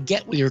 what do you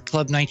get with your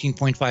Club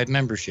 19.5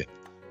 membership,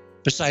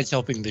 besides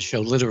helping the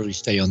show literally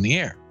stay on the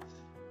air?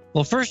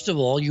 Well, first of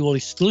all, you will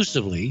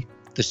exclusively,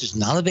 this is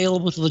not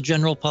available to the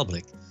general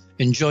public,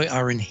 enjoy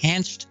our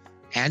enhanced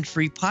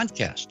ad-free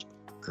podcast,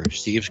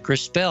 courtesy of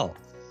Chris Bell,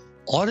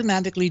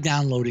 automatically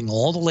downloading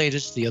all the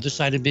latest The Other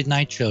Side of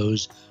Midnight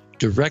shows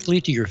directly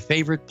to your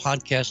favorite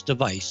podcast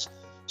device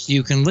so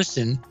you can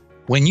listen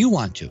when you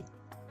want to.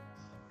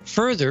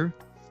 Further,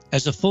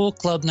 as a full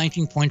Club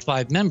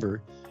 19.5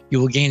 member,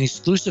 you will gain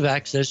exclusive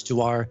access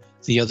to our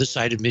The Other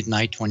Side of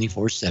Midnight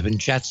 24/7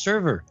 chat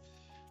server,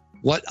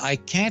 what I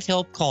can't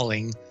help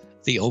calling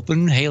the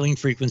Open Hailing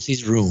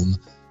Frequencies room,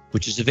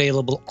 which is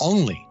available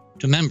only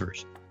to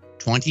members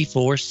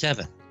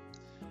 24/7.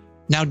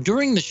 Now,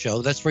 during the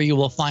show, that's where you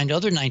will find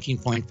other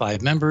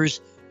 19.5 members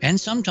and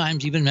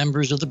sometimes even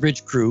members of the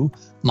bridge crew,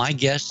 my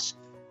guests,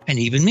 and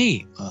even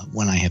me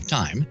when I have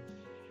time.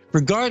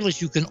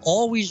 Regardless, you can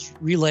always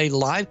relay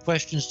live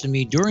questions to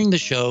me during the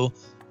show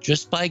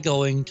just by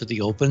going to the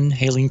Open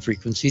Hailing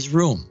Frequencies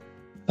room.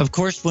 Of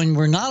course, when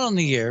we're not on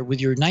the air with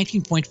your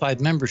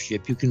 19.5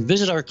 membership, you can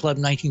visit our Club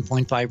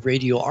 19.5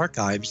 radio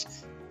archives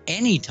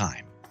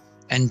anytime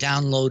and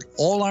download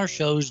all our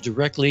shows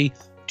directly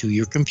to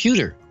your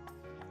computer,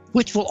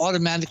 which will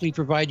automatically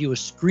provide you a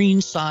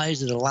screen size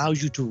that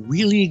allows you to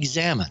really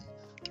examine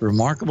the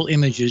remarkable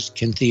images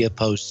Cynthia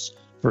posts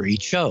for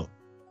each show.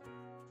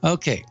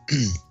 Okay,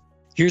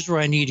 here's where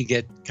I need to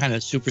get kind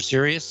of super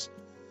serious.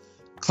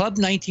 Club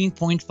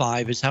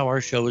 19.5 is how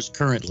our show is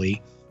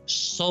currently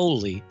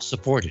solely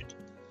supported.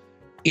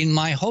 In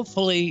my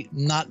hopefully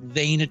not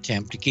vain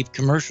attempt to keep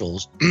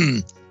commercials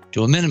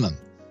to a minimum.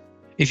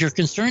 If you're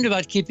concerned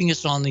about keeping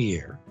us on the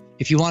air,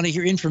 if you want to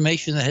hear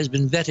information that has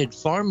been vetted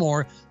far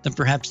more than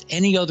perhaps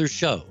any other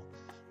show,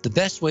 the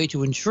best way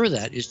to ensure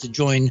that is to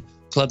join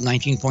Club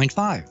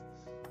 19.5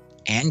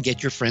 and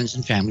get your friends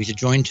and family to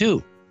join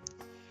too.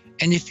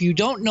 And if you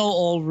don't know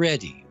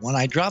already, when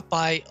I drop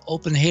by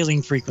Open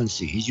Hailing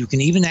Frequencies, you can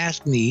even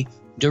ask me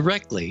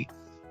directly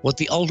what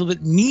the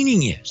ultimate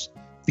meaning is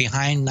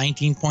behind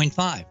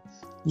 19.5.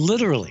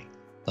 Literally,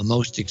 the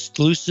most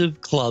exclusive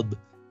club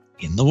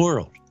in the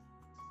world.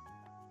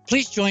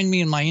 Please join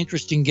me and my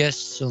interesting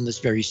guests on this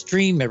very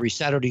stream every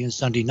Saturday and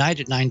Sunday night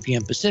at 9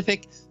 p.m.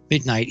 Pacific,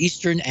 midnight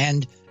Eastern,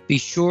 and be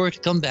sure to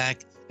come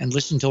back and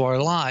listen to our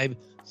live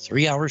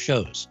 3-hour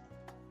shows.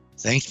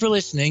 Thanks for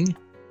listening,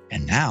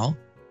 and now,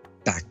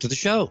 back to the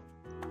show.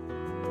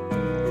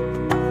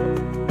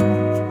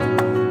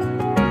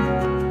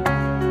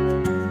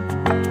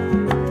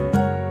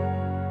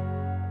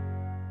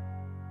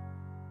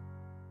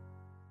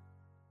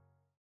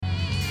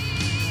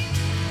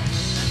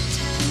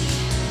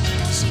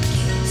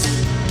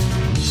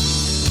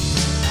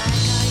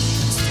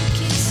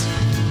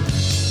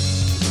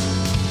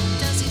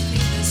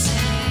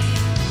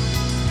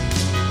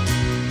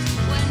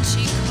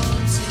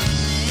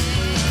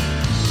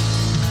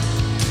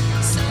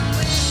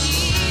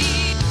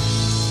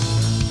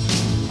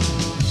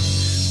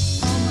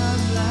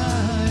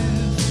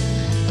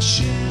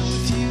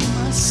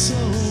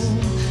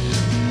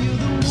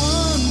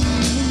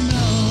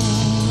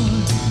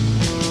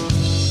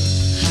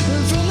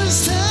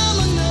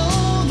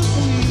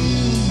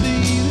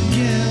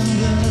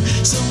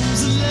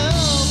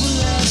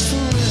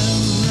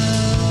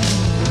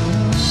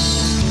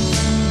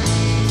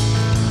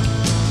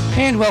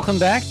 And welcome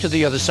back to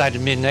The Other Side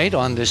of Midnight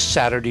on this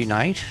Saturday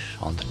night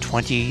on the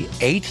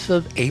 28th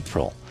of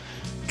April.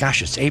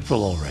 Gosh, it's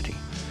April already.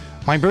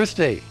 My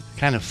birthday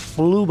kind of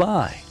flew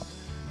by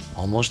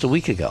almost a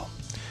week ago.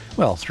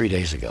 Well, 3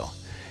 days ago.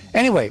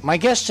 Anyway, my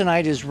guest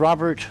tonight is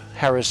Robert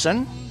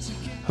Harrison,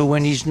 who,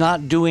 when he's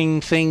not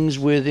doing things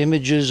with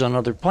images on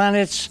other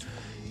planets,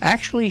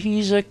 actually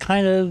he's a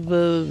kind of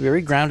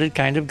very grounded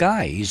kind of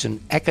guy. He's an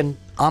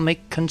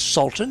economic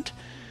consultant.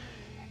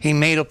 He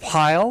made a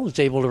pile, was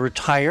able to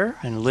retire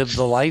and live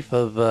the life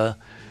of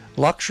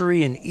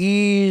luxury and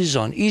ease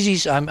on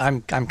easy.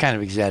 I'm kind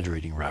of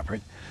exaggerating,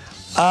 Robert.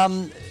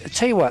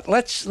 Tell you what,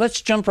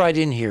 let's jump right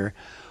in here.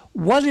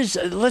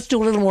 Let's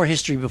do a little more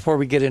history before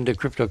we get into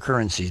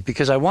cryptocurrencies,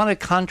 because I want to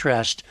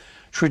contrast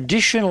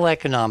traditional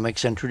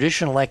economics and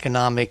traditional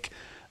economic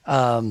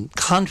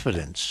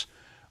confidence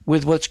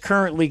with what's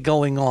currently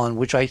going on,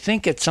 which I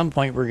think at some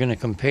point we're going to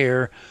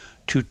compare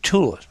to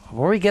Tulis.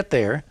 Before we get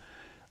there,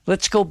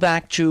 let's go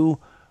back to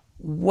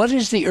what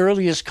is the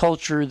earliest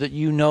culture that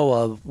you know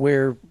of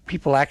where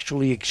people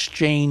actually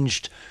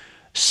exchanged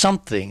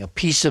something, a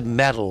piece of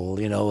metal,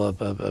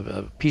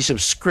 a piece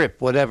of script,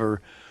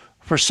 whatever,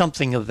 for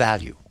something of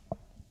value?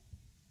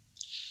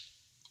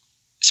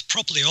 It's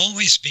probably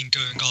always been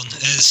going on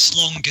as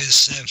long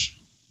as,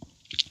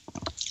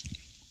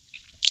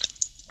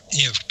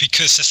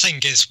 because the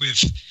thing is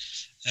with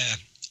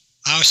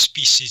our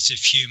species of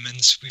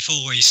humans, we've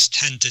always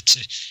tended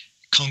to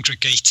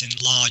congregate in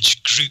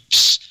large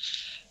groups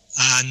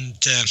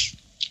and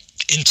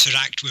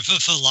interact with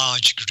other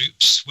large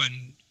groups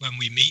when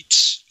we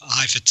meet,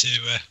 either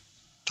to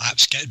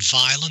perhaps get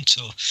violent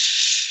or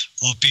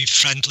be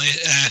friendly.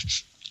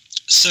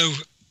 So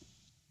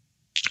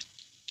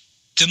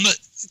the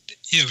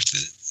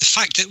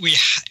fact that we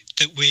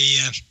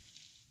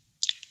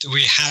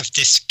have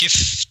this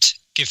gift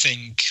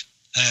giving,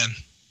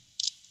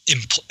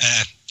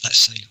 let's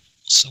say,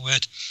 what's the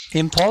word?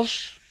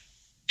 Impulse.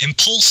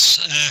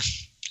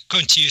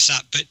 Going to use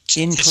that, but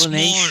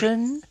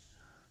inclination, more,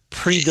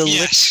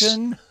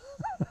 predilection. Yes.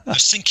 I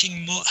was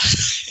thinking more.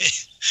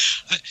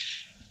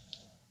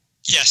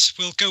 Yes,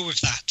 we'll go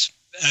with that.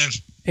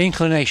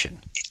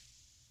 Inclination.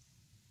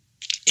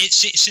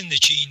 It's in the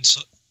genes,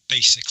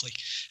 basically.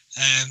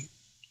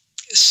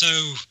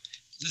 So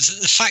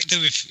the fact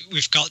that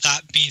we've got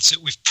that means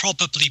that we've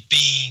probably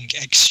been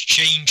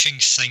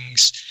exchanging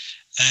things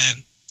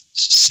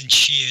since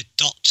sheer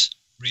dot,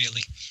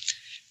 really.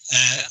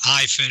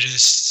 Either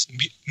as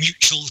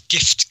mutual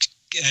gift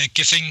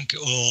giving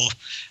or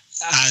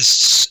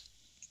as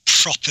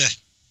proper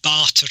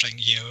bartering.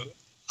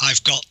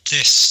 I've got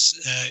this,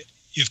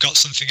 you've got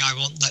something I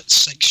want,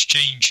 let's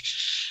exchange.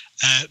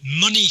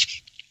 Money,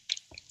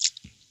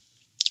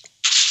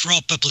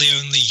 probably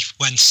only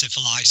when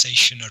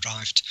civilization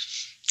arrived,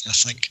 I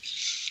think.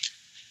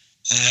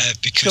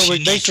 Because so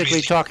we're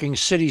basically talking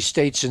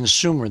city-states in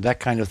Sumer, that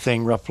kind of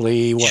thing,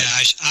 roughly,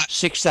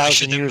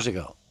 6,000 years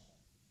ago?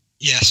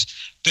 Yes,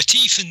 but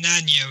even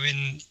then,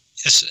 in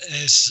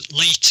as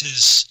late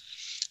as,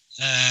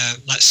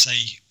 let's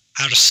say,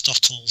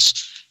 Aristotle's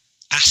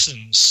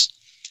Athens,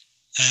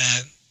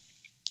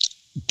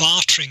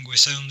 bartering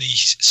was only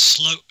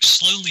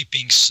slowly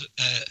being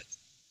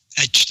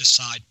edged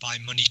aside by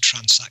money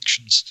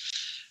transactions.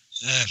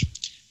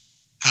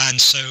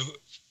 And so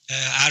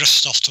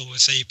Aristotle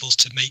was able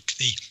to make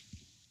the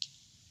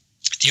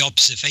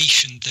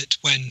observation that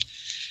when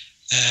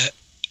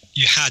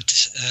you had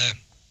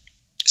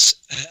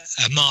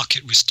a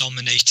market was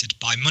dominated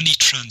by money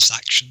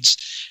transactions,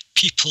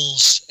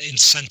 people's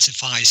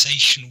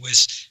incentivization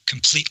was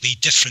completely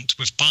different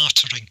with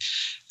bartering.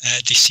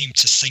 They seemed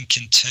to think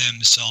in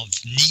terms of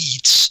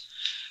needs,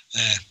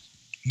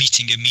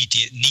 meeting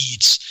immediate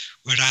needs,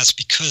 whereas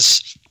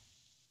because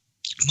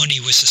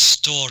money was a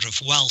store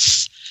of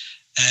wealth,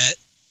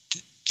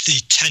 they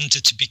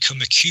tended to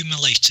become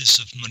accumulators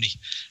of money,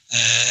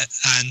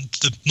 and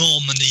the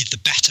more money the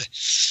better,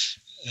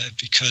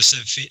 because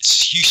of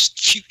its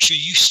future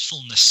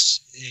usefulness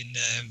in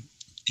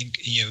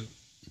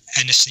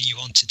anything you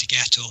wanted to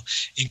get or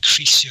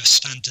increase your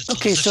standard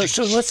of living. So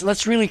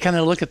let's really kind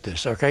of look at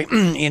this. Okay,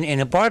 in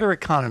a barter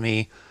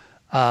economy,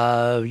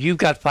 you've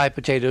got 5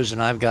 potatoes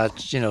and I've got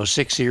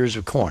 6 ears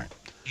of corn.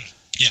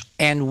 Yeah.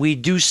 And we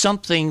do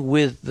something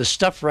with the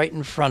stuff right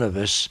in front of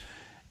us,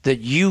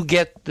 that you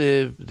get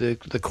the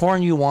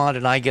corn you want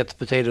and I get the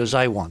potatoes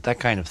I want,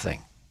 that kind of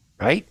thing,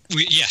 right?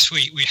 We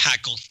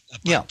haggle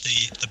about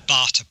the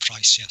barter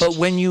price, yes. But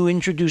when you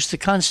introduce the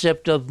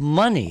concept of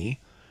money,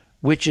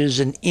 which is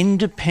an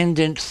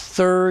independent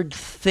third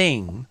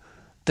thing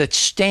that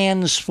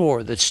stands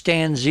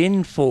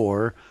in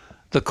for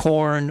the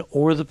corn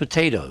or the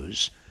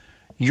potatoes,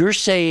 you're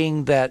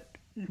saying that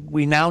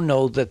we now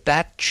know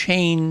that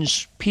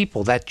changed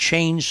people, that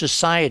changed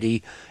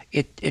society.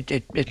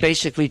 It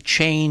basically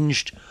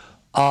changed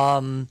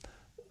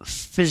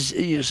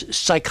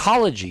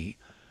psychology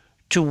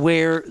to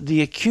where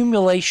the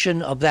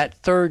accumulation of that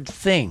third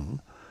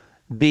thing,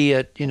 be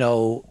it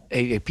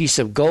a piece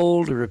of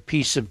gold or a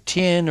piece of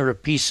tin or a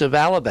piece of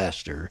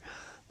alabaster,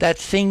 that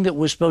thing that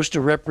was supposed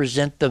to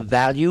represent the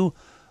value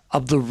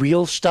of the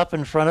real stuff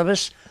in front of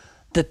us,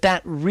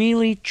 that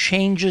really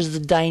changes the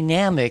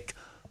dynamic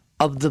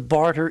of the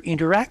barter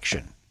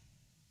interaction.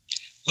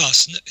 Well,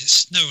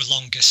 it's no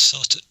longer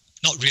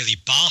not really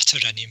barter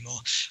anymore.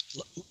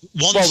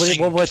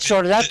 What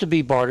started out to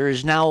be barter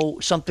is now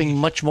something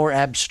much more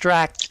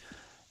abstract,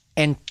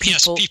 and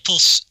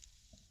people's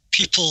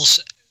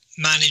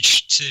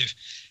managed to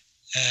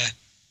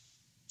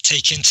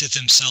take into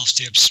themselves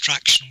the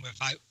abstraction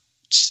without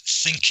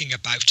thinking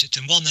about it.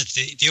 And one of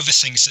the other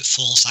things that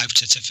falls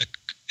out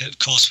of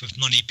course, with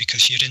money,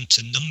 because you're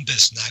into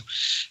numbers now,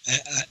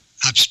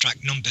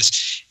 abstract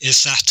numbers,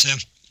 is that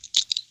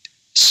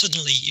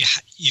suddenly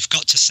you've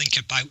got to think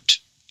about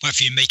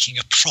whether you're making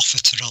a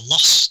profit or a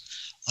loss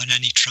on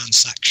any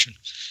transaction.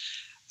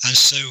 And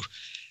so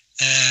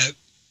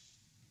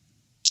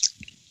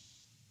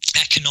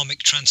economic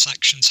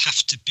transactions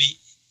have to be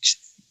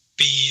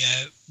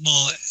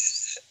more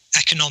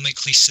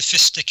economically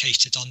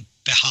sophisticated on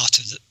behalf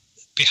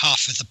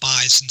of the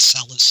buyers and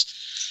sellers.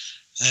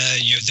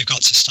 They've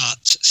got to start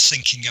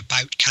thinking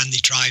about, can they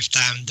drive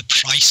down the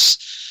price?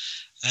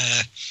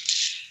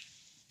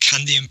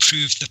 Can they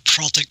improve the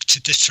product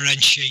to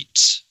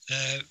differentiate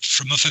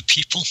from other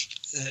people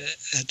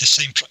at the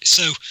same price?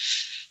 So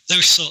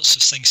those sorts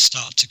of things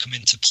start to come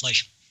into play,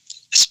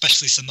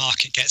 especially as the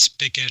market gets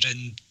bigger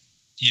and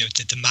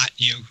the demand.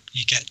 You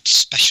get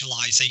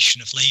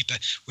specialization of labor,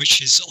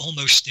 which is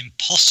almost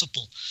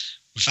impossible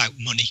without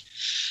money.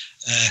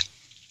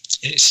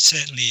 It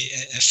certainly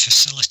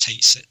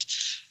facilitates it.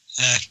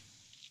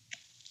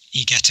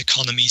 You get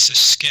economies of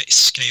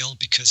scale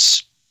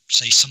because,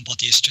 say,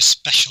 somebody is just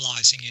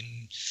specializing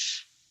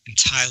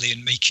entirely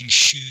in making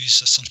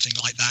shoes or something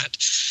like that.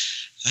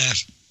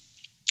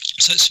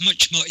 So it's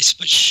much more.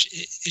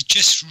 It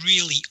just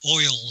really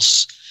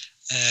oils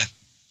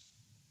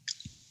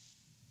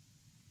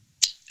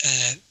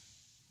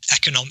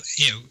economic.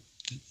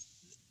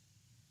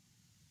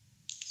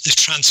 The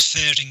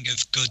transferring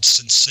of goods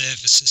and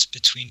services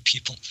between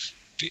people.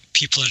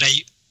 People are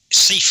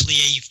safely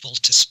able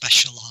to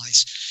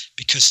specialize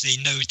because they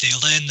know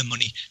they'll earn the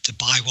money to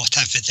buy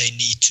whatever they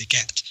need to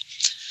get.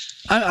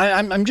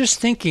 I'm just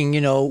thinking,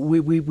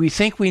 we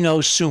think we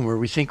know Sumer.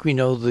 We think we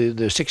know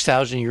the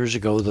 6,000 years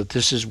ago that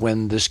this is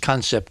when this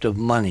concept of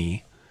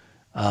money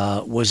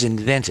was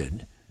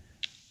invented.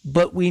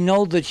 But we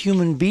know that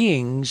human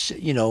beings,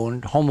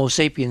 and Homo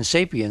sapiens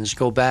sapiens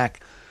go back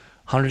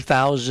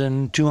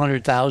 100,000,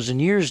 200,000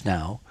 years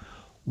now.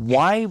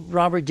 Why,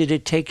 Robert, did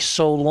it take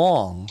so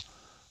long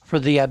for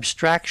the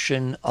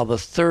abstraction of a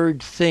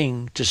third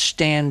thing to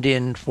stand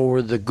in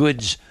for the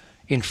goods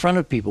in front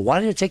of people? Why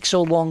did it take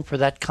so long for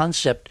that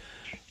concept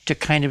to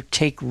kind of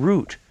take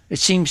root? It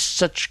seems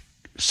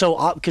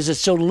because it's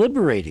so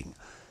liberating.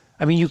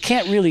 I mean, you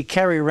can't really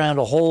carry around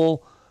a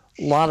whole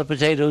lot of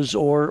potatoes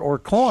or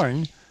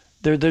corn.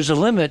 There's a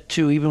limit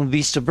to even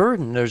beasts of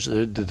burden. There's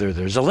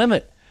a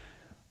limit.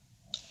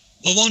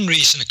 Well, one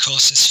reason, of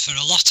course, is for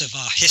a lot of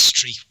our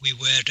history, we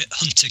were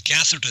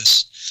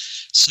hunter-gatherers.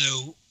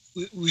 So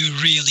we were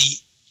really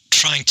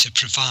trying to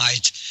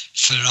provide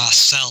for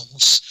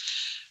ourselves.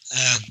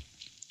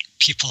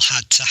 People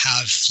had to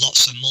have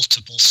lots of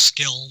multiple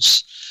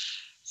skills.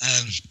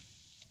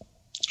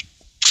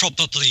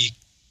 Probably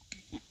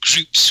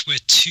groups were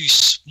too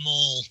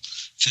small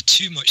for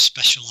too much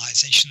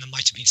specialization. There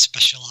might have been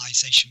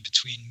specialization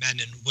between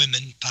men and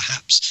women,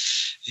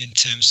 perhaps, in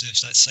terms of,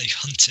 let's say,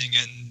 hunting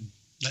and,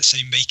 let's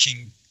say,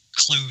 making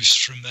clothes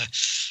from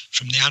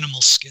the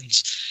animal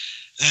skins.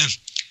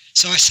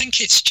 So I think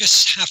it's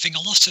just having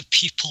a lot of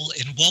people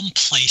in one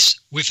place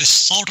with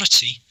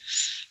authority.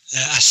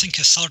 I think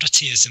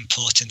authority is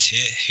important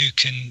here, who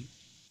can,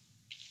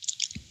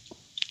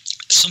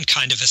 some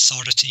kind of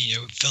authority,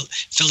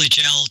 village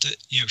elder,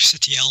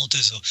 city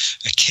elders, or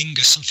a king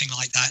or something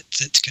like that,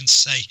 that can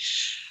say,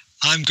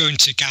 I'm going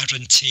to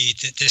guarantee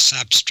that this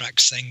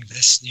abstract thing,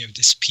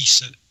 this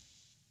piece of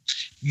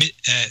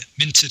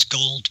minted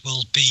gold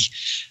will be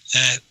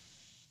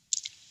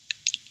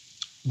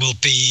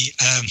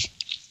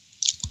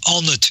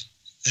honored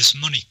as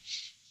money.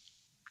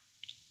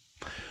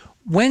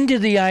 When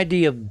did the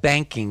idea of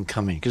banking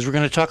come in? Because we're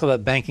going to talk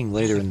about banking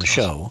later in the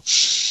show.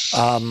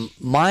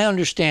 My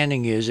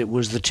understanding is it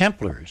was the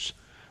Templars,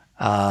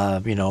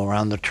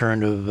 around the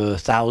turn of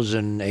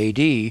 1000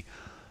 AD,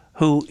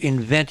 who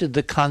invented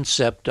the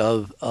concept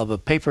of a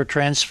paper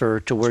transfer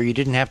to where you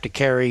didn't have to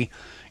carry,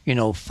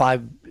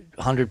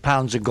 500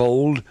 pounds of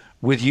gold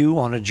with you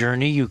on a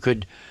journey. You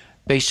could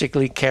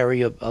basically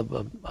carry a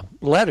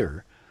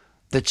letter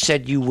that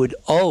said you would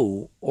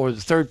owe, or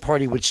the third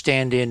party would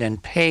stand in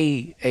and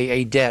pay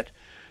a debt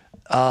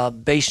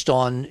based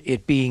on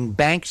it being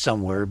banked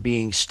somewhere,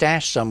 being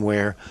stashed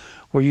somewhere,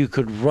 where you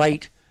could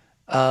write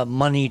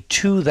money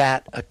to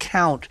that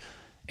account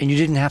and you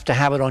didn't have to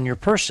have it on your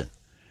person.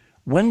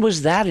 When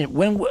was that? In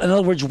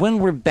other words, when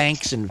were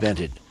banks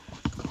invented?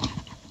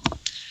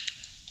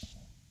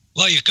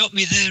 Well, you've got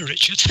me there,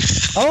 Richard.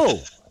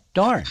 Oh,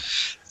 darn.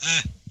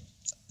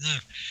 No.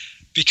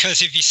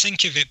 Because if you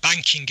think of it,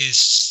 banking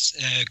is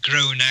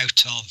grown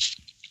out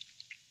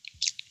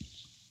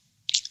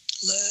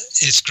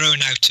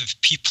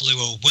of people who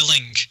are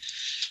willing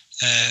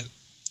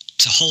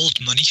to hold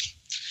money,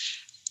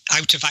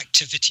 out of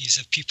activities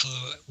of people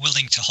who are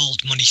willing to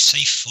hold money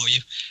safe for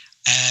you.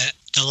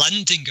 The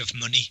lending of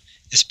money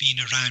has been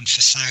around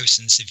for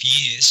thousands of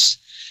years.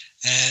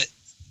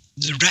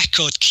 The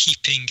record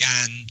keeping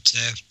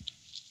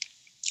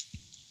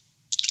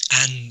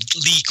and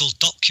legal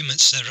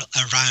documents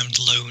around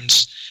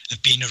loans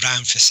have been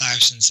around for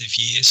thousands of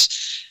years.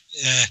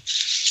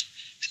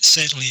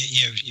 Certainly,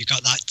 you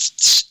got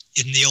that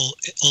in the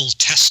Old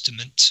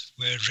Testament,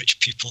 where rich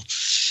people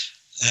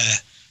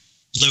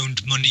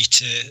loaned money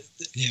to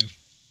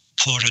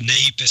poorer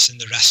neighbours and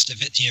the rest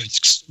of it.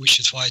 Which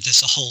is why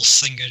there's a whole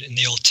thing in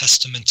the Old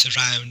Testament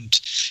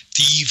around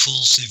the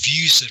evils of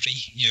usury.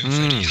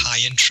 Very high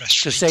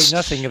interest rates. To say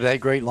nothing of that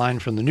great line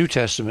from the New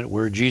Testament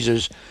where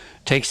Jesus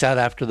takes out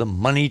after the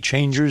money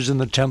changers in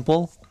the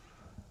temple.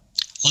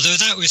 Although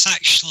that was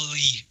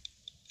actually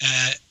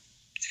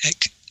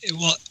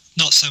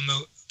not so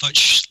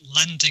much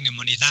lending of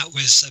money. That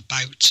was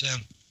about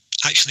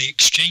actually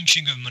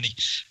exchanging of money.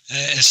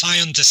 As I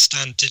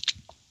understand it,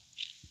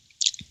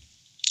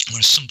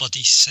 or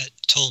somebody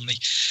told me,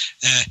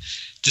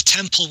 the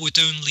temple would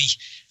only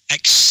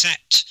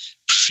accept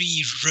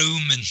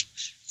pre-Roman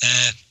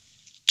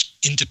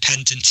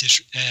independent,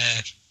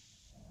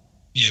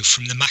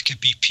 from the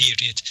Maccabee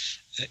period,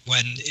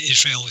 when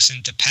Israel was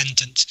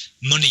independent,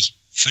 money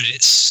for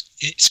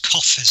its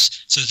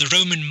coffers. So the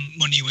Roman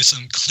money was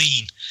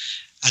unclean,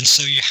 and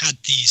so you had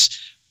these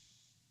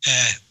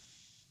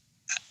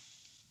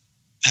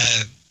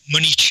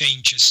money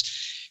changers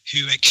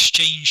who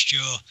exchanged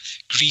your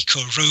Greek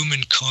or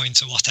Roman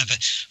coins or whatever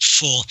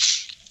for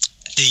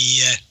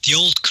the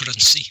old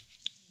currency,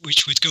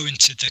 which would go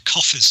into the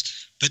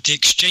coffers. But the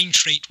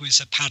exchange rate was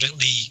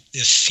apparently, the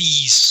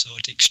fees or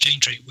the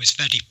exchange rate was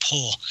very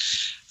poor.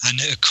 And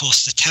of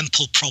course, the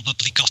temple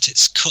probably got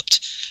its cut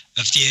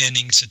of the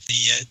earnings of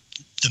the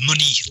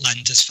money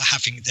lenders for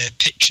having their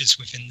pictures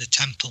within the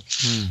temple.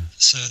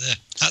 So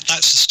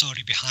that's the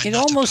story behind it. It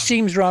almost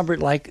seems, Robert,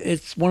 like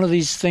it's one of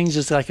these things.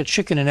 It's like a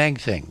chicken and egg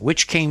thing.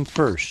 Which came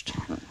first?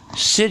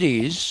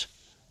 Cities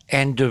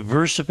and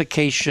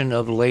diversification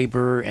of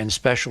labor and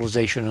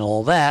specialization and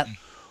all that,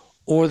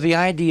 or the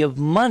idea of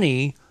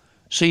money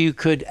so you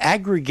could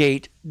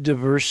aggregate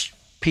diverse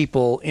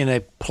people in a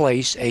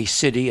place, a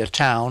city, a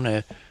town,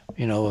 a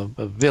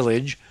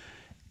village,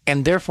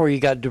 and therefore you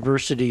got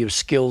diversity of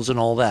skills and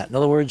all that. In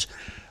other words,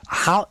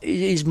 how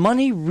is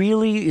money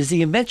really, is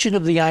the invention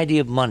of the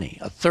idea of money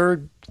a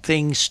third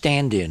thing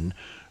stand-in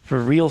for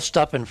real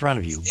stuff in front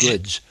of you,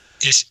 goods?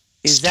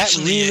 Is that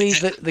really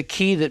the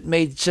key that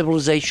made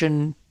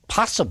civilization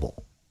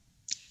possible?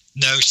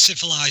 No,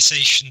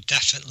 civilization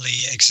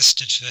definitely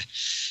existed for,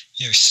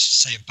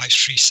 say about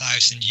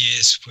 3,000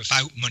 years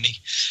without money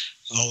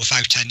or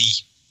without any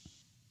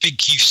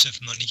big use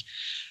of money.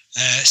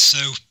 So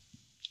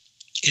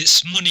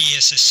it's money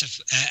as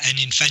an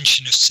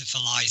invention of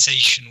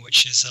civilization,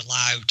 which has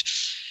allowed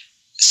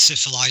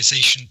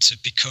civilization to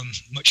become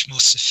much more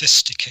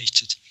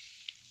sophisticated.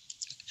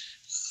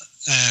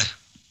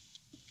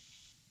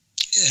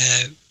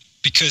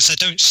 Because I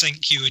don't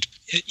think you would,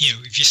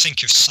 if you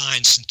think of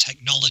science and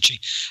technology,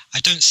 I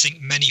don't think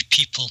many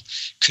people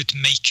could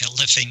make a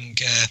living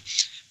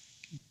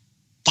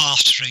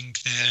bartering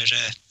their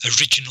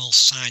original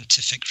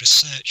scientific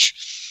research.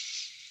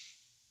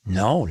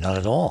 No, not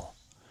at all.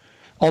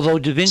 Although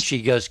Da Vinci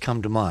does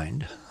come to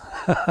mind.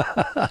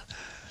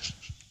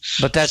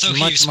 But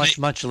that's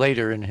much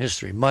later in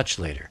history, much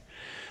later.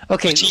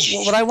 Okay,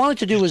 what I wanted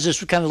to do was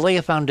just kind of lay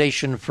a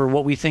foundation for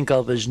what we think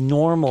of as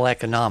normal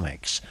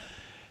economics.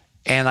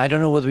 And I don't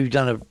know whether we've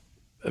done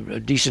a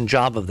decent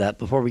job of that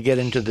before we get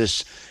into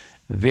this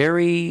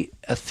very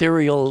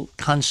ethereal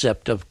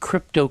concept of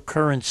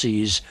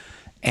cryptocurrencies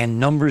and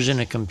numbers in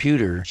a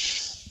computer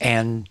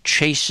and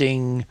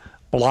chasing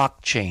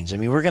blockchains. I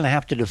mean, we're going to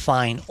have to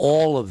define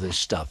all of this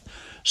stuff.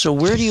 So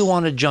where do you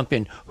want to jump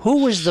in?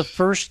 Who was the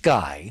first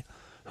guy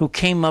who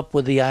came up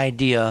with the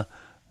idea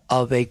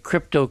of a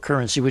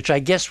cryptocurrency, which I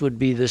guess would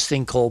be this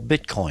thing called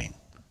Bitcoin?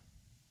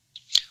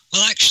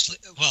 Well, actually,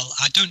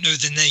 I don't know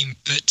the name,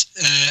 but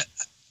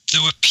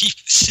there were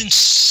people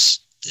since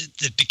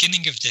the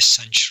beginning of this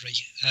century.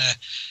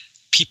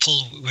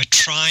 People were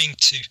trying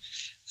to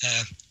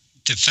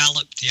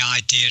develop the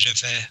idea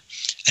of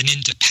an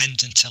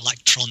independent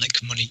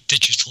electronic money,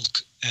 digital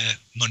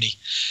money,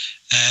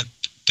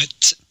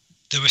 but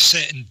there were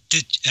certain.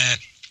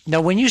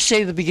 Now, when you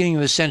say the beginning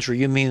of the century,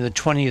 you mean the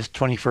 20th,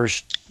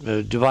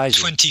 21st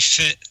divisor?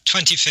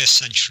 21st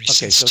century.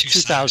 Okay, since so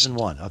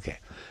 2001. Okay.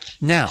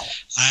 Now,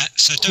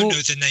 so I don't know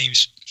the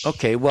names.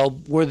 Okay, well,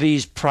 were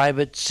these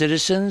private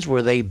citizens?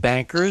 Were they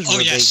bankers?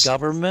 Were they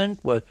government?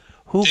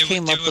 Who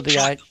came up with the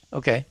idea?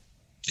 Okay.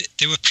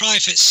 They were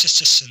private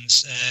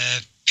citizens,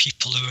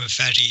 people who were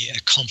very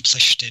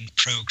accomplished in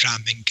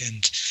programming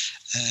and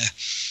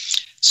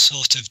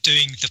sort of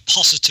doing the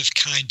positive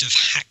kind of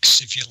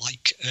hacks, if you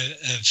like,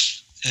 of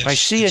I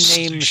see a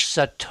name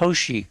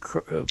Satoshi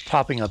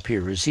popping up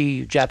here. Is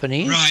he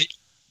Japanese? Right.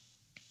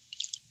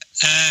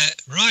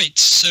 Right.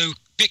 So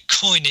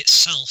Bitcoin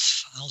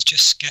itself, I'll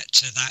just get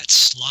to that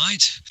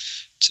slide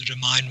to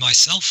remind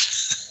myself.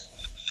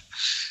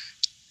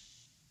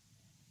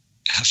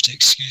 Have to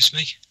excuse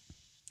me.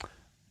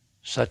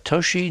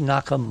 Satoshi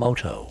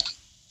Nakamoto.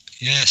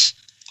 Yes.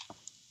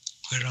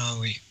 Where are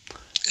we?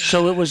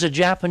 So it was a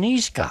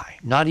Japanese guy,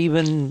 not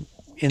even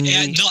in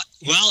Yeah, the... not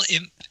well.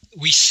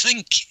 We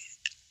think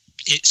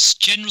it's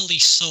generally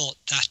thought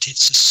that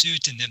it's a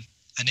pseudonym,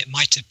 and it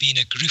might have been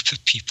a group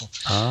of people.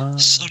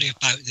 Sorry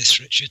about this,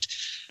 Richard.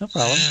 No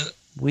problem.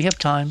 We have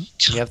time.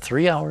 We have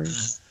 3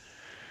 hours.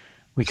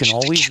 We can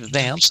always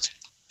vamp.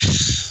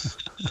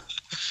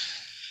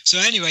 So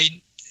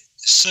anyway,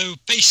 so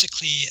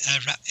basically,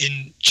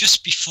 in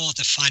just before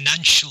the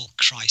financial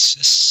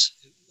crisis,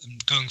 I'm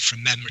going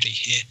from memory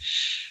here.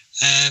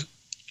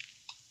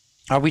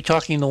 Are we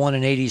talking the one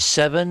in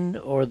 87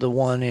 or the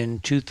one in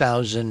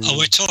 2000? Oh,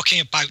 we're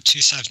talking about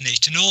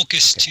 2008. In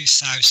August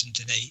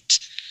 2008.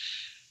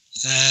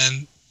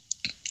 Where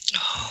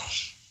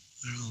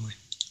are we?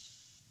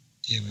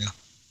 Here we are.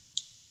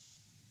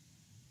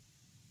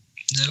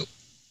 No.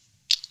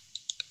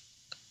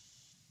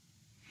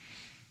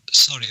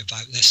 Sorry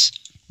about this.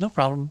 No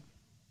problem.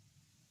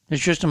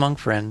 It's just among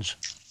friends.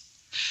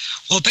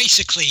 Well,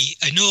 basically,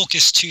 in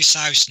August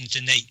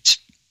 2008,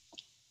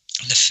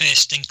 the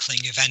first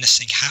inkling of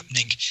anything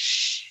happening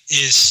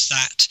is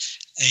that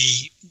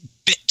a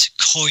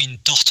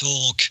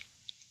bitcoin.org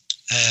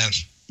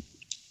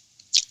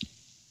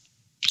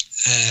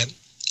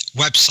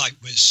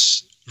website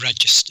was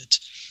registered.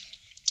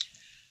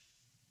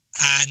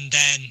 And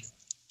then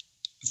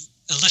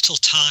a little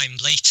time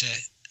later,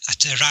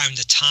 at around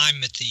the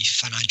time of the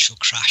financial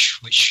crash,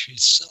 which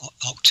is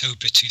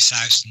October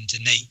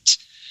 2008.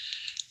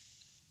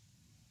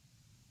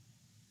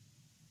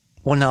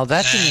 Well, now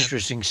that's an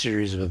interesting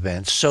series of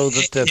events. So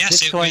that the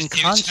Bitcoin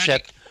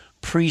concept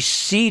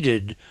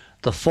preceded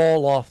the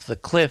fall off the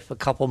cliff a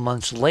couple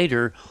months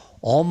later,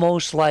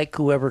 almost like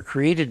whoever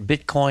created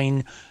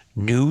Bitcoin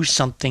knew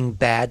something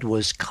bad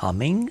was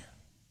coming?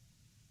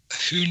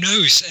 Who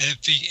knows?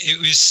 It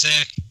was...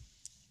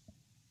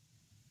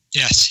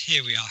 yes,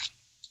 here we are.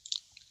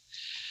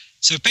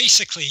 So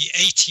basically,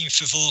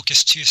 18th of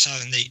August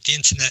 2008, the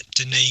internet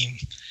domain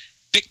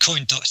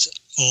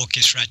bitcoin.org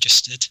is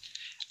registered.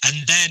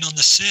 And then on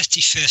the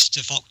 31st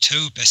of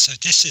October, so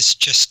this is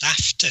just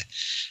after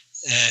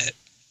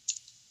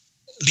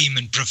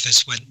Lehman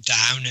Brothers went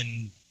down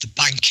and the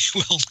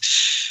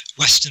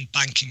Western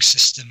banking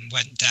system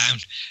went down,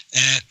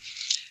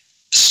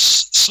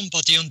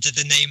 somebody under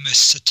the name of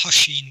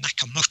Satoshi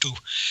Nakamoto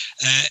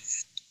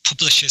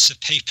publishes a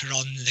paper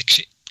on the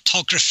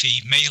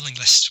cryptography mailing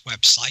list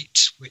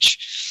website, which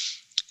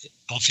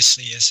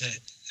obviously is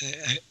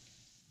an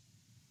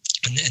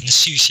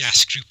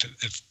enthusiast group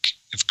of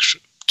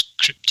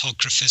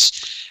cryptographers,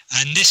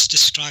 and this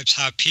describes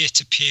how a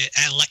peer-to-peer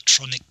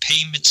electronic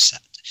payment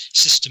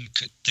system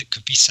that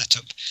could be set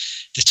up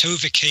that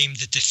overcame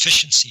the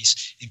deficiencies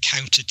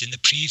encountered in the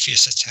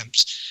previous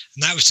attempts,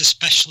 and that was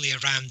especially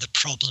around the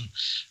problem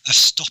of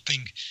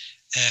stopping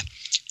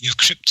your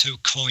crypto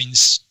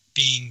coins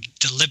being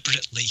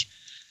deliberately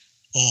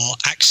or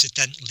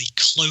accidentally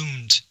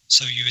cloned.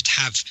 So you would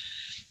have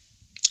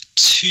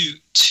two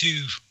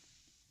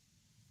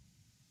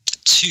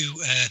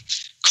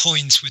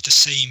coins with the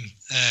same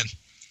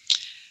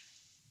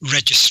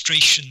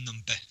registration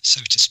number,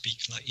 so to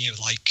speak,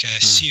 like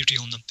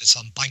serial numbers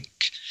on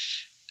bank.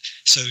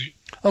 So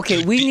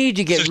okay, we need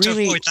to get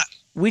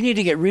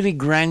really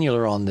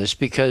granular on this,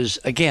 because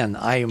again,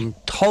 I am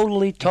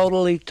totally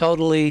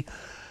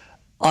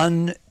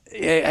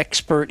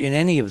unexpert in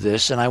any of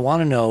this, and I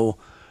want to know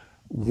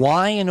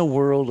why in a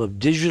world of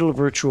digital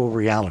virtual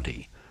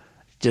reality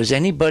does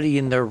anybody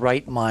in their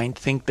right mind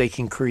think they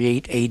can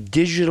create a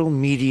digital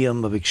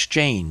medium of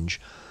exchange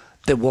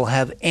that will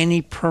have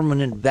any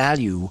permanent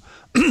value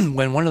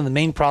when one of the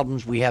main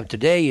problems we have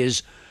today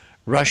is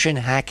Russian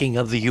hacking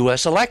of the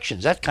U.S.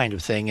 elections, that kind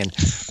of thing, and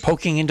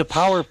poking into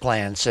power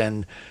plants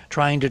and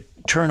trying to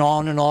turn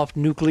on and off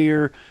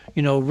nuclear,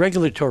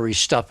 regulatory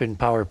stuff in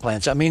power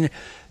plants. I mean,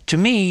 to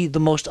me, the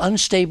most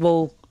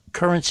unstable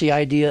currency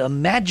idea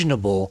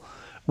imaginable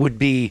would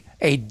be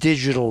a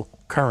digital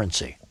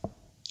currency.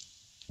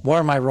 Or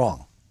am I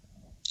wrong?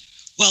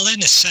 Well,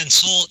 in a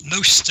sense,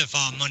 most of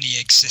our money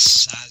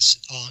exists as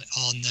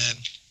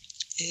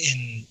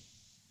in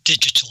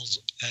digital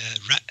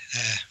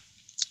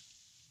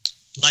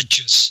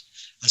ledgers,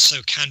 and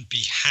so can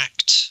be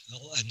hacked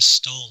and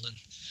stolen.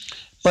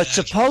 But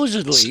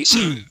supposedly,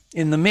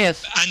 in the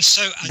myth,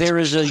 there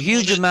is a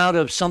huge amount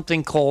of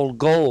something called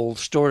gold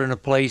stored in a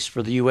place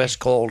for the U.S.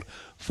 called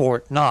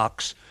Fort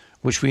Knox,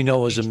 which we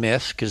know is a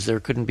myth because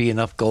there couldn't be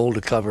enough gold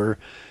to cover,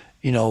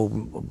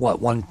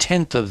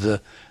 1/10 of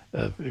the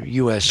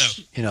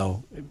U.S.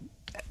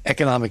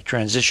 Economic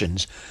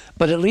transitions.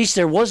 But at least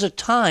there was a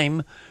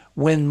time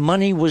when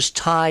money was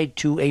tied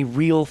to a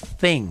real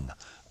thing,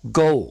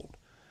 gold.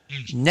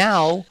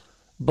 Now,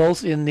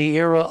 both in the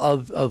era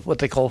of what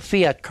they call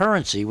fiat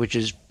currency, which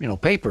is,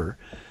 paper,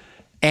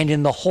 and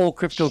in the whole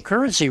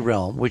cryptocurrency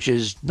realm, which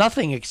is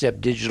nothing except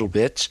digital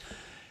bits,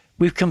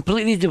 we've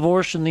completely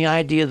divorced from the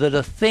idea that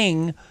a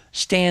thing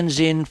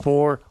stands in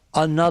for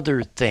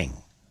another thing.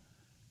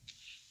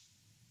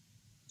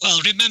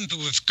 Well, remember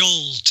with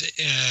gold,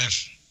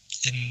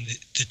 in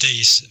the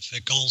days of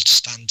the gold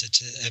standard,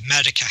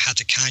 America had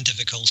a kind of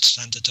a gold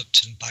standard up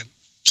to about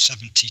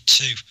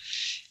 72.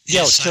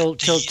 Yeah, is that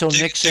till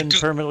Nixon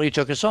permanently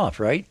took us off,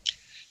 right?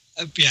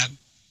 Yeah,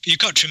 you've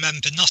got to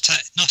remember,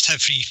 not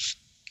every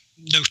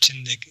note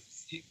in the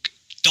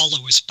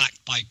dollar was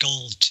backed by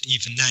gold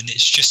even then.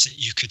 It's just that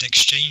you could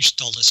exchange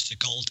dollars for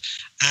gold,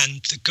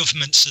 and the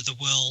governments of the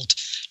world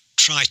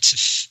tried to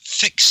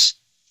fix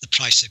the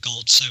price of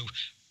gold. So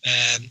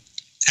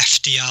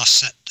FDR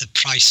set the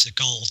price of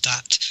gold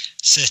at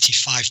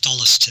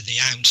 $35 to the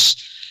ounce,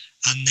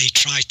 and they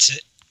tried to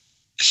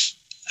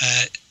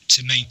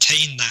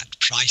maintain that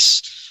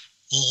price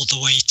all the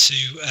way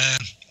to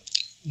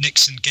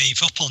Nixon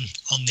gave up on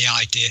the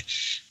idea,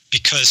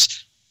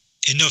 because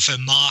in other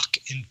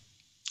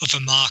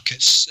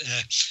markets,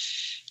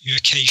 you're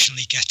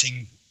occasionally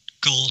getting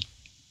gold,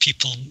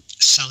 people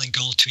selling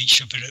gold to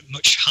each other at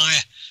much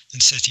higher than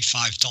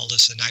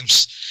 $35 an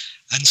ounce,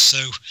 and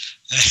so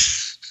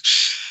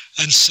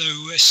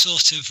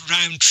sort of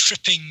round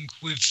tripping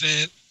with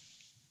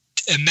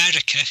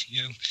America,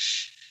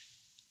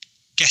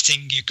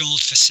 getting your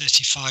gold for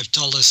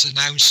 $35 an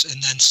ounce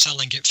and then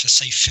selling it for,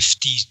 say,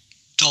 $50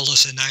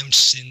 an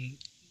ounce in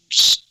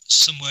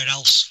somewhere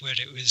else where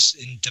it was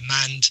in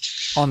demand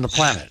on the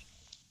planet.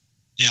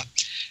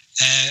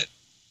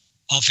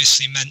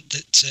 Obviously meant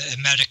that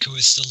America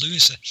was the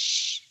loser.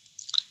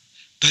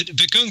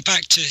 But going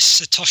back to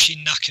Satoshi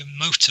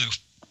Nakamoto,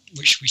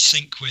 which we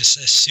think was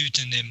a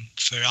pseudonym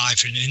for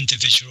either an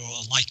individual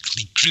or a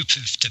likely group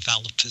of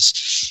developers,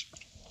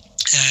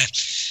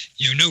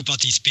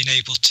 nobody's been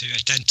able to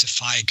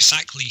identify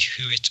exactly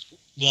who it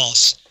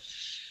was.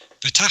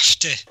 But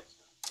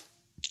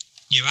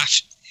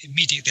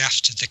immediately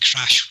after the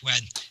crash,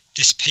 when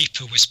this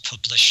paper was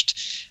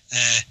published,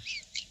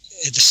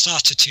 at the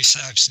start of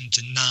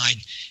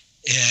 2009,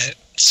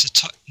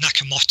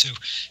 Nakamoto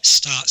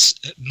starts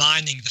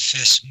mining the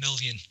first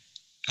million,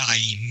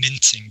 i.e.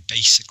 minting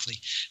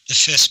basically, the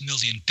first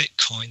million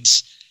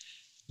bitcoins,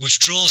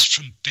 withdraws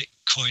from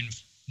Bitcoin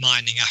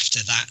mining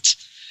after that.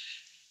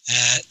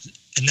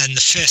 And then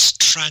the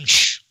first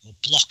tranche or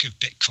block of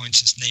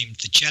bitcoins is named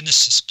the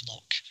Genesis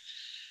block.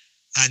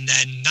 And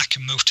then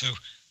Nakamoto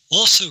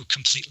also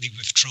completely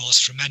withdraws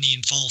from any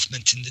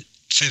involvement in the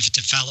further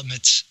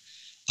development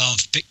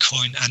of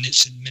Bitcoin and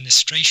its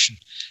administration.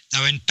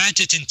 Now,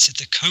 embedded into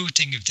the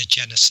coding of the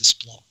Genesis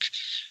block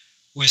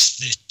was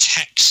the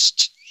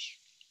text.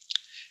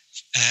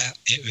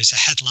 It was a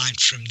headline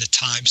from the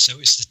Times. So it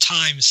was the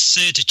Times,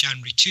 3rd of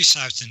January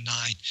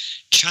 2009,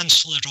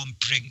 Chancellor on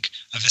brink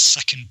of a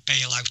second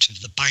bailout of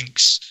the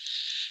banks.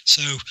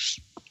 So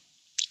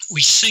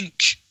we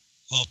think,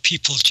 or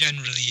people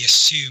generally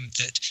assume,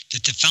 that the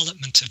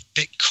development of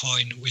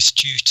Bitcoin was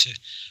due to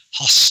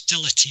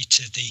hostility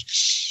to the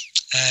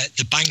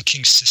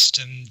banking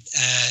system,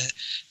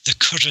 the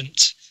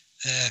current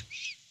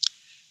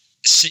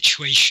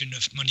situation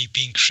of money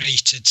being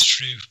created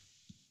through,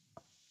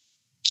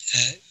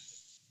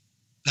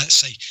 let's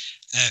say,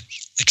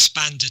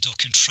 expanded or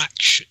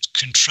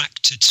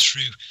contracted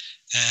through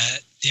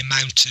the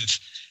amount of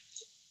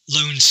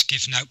loans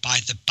given out by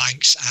the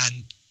banks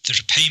and the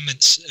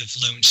repayments of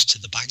loans to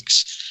the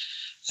banks.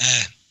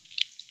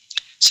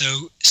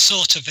 So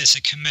sort of as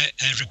a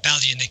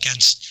rebellion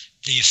against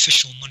the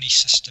official money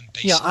system,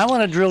 basically. Yeah, I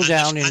want to drill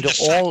down into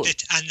all.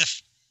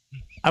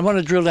 I want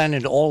to drill down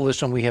into all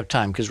this when we have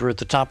time, because we're at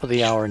the top of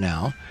the hour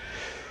now.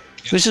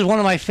 Yeah. This is one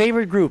of my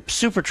favorite groups,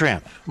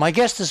 Supertramp. My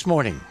guest this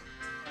morning,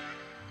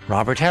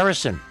 Robert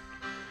Harrison.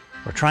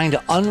 We're trying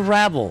to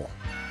unravel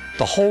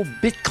the whole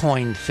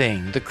Bitcoin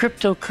thing, the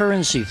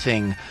cryptocurrency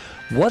thing.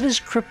 What is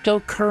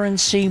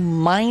cryptocurrency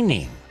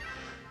mining?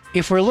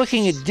 If we're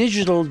looking at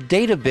digital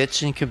data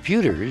bits in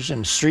computers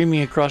and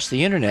streaming across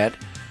the internet,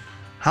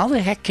 how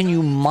the heck can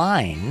you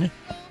mine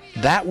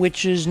that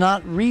which is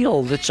not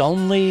real, that's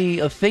only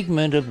a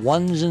figment of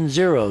ones and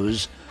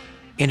zeros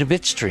in a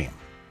bit stream?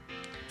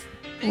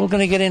 We're going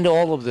to get into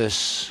all of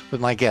this with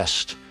my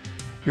guest.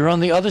 You're on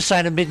the other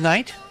side of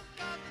midnight.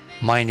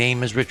 My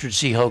name is Richard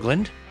C.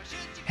 Hoagland,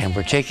 and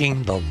we're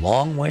taking the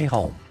long way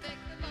home.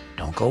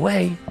 Don't go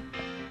away.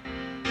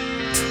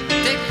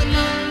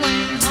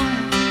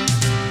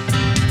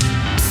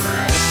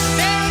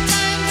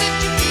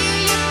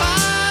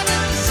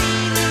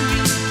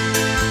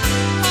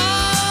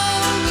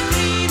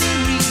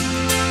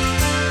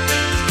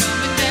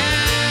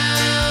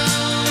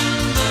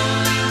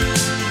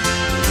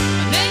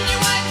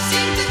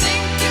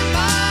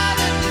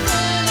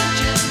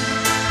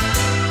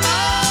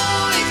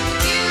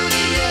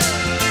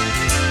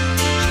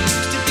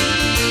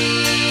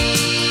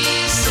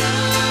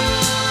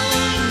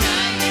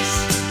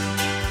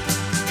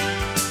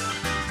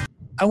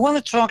 I want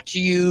to talk to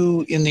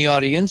you in the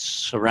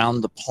audience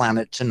around the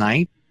planet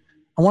tonight.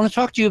 I want to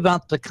talk to you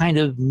about the kind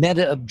of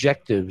meta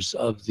objectives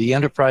of the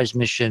Enterprise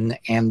mission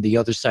and The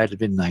Other Side of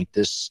Midnight,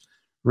 this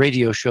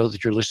radio show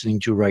that you're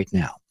listening to right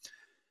now.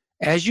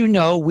 As you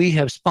know, we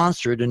have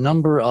sponsored a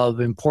number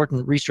of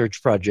important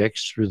research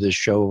projects through this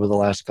show over the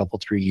last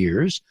 3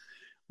 years.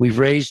 We've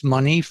raised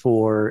money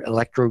for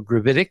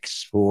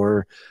electrogravitics,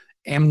 for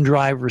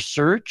M-Drive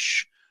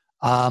research.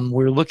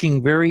 We're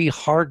looking very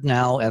hard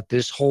now at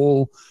this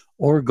whole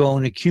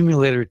orgone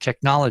accumulator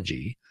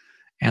technology.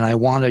 And I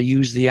want to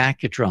use the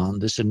Accutron,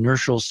 this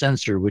inertial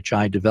sensor, which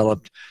I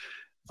developed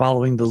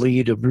following the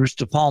lead of Bruce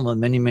De Palma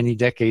many, many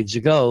decades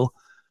ago,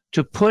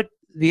 to put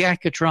the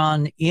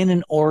Accutron in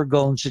an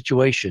orgone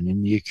situation,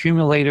 in the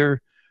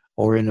accumulator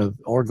or in an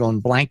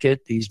orgone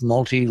blanket, these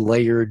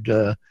multi-layered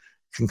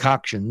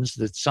concoctions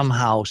that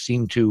somehow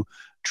seem to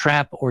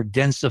trap or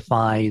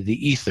densify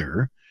the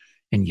ether.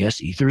 And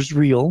yes, ether is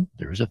real.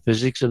 There's a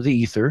physics of the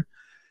ether.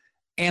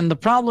 And the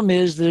problem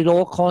is that it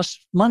all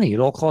costs money. It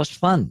all costs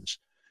funds.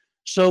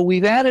 So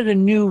we've added a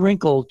new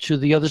wrinkle to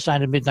the Other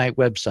Side of Midnight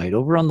website.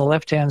 Over on the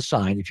left-hand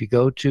side, if you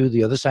go to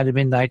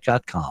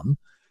theothersideofmidnight.com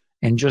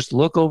and just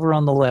look over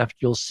on the left,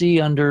 you'll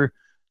see under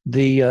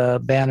the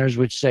banners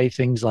which say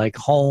things like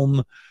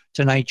Home,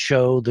 Tonight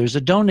Show, there's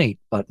a donate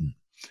button.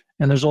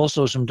 And there's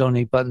also some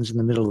donate buttons in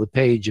the middle of the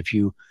page if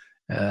you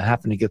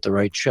happen to get the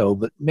right show.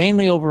 But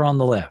mainly over on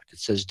the left, it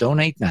says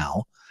Donate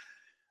Now.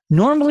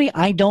 Normally,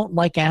 I don't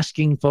like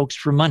asking folks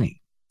for money.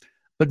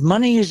 But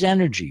money is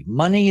energy.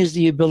 Money is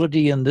the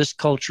ability in this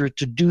culture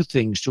to do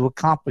things, to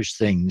accomplish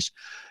things.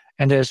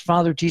 And as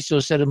Father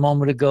Tiso said a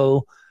moment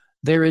ago,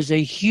 there is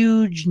a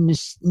huge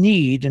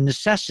need and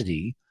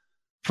necessity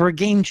for a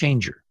game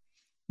changer.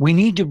 We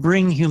need to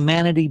bring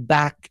humanity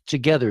back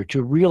together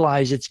to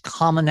realize its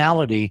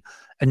commonality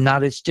and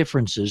not its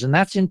differences. And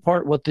that's in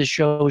part what this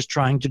show is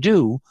trying to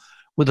do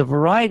with a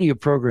variety of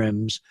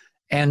programs.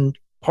 And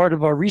part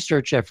of our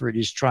research effort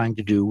is trying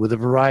to do with a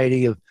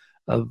variety of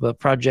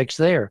projects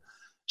there.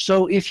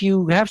 So if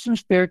you have some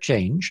spare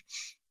change,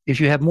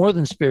 if you have more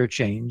than spare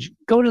change,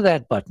 go to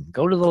that button.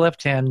 Go to the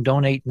left-hand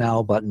Donate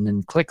Now button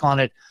and click on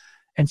it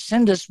and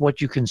send us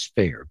what you can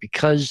spare,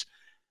 because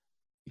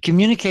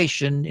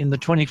communication in the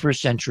 21st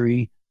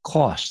century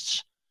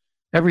costs.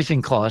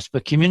 Everything costs,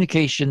 but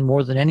communication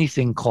more than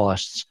anything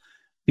costs,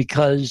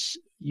 because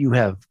you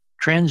have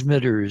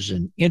transmitters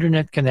and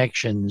internet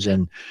connections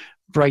and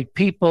bright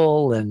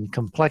people and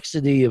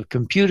complexity of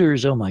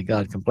computers. Oh my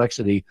God,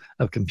 complexity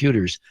of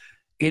computers.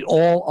 It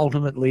all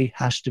ultimately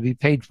has to be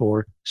paid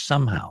for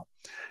somehow.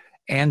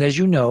 And as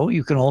you know,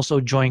 you can also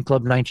join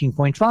Club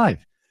 19.5.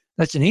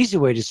 That's an easy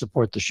way to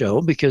support the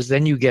show, because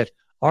then you get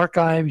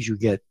archives, you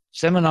get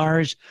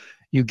seminars,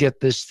 you get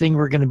this thing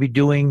we're going to be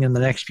doing in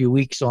the next few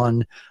weeks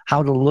on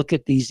how to look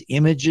at these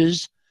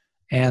images.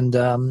 And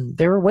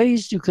there are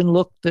ways you can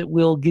look that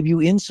will give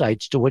you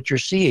insights to what you're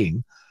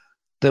seeing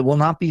that will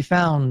not be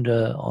found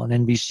on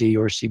NBC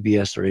or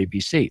CBS or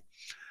ABC.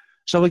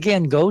 So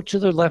again, go to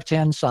the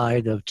left-hand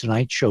side of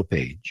tonight's show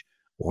page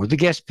or the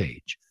guest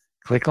page,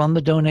 click on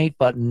the donate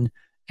button,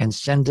 and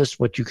send us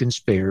what you can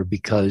spare,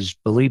 because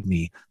believe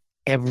me,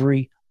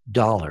 every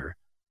dollar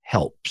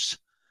helps.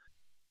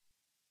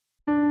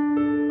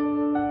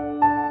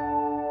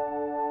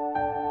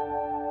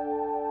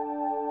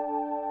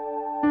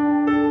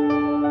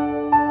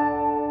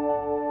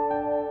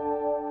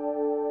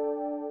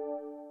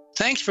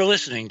 Thanks for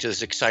listening to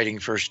this exciting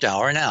first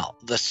hour. Now,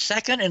 the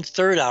second and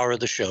third hour of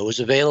the show is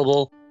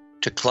available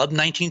to Club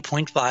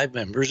 19.5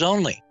 members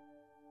only.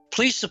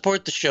 Please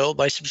support the show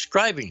by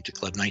subscribing to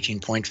Club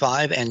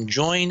 19.5 and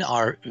join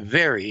our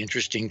very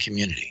interesting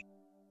community.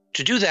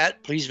 To do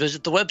that, please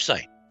visit the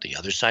website,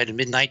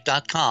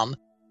 theothersideofmidnight.com,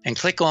 and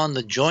click on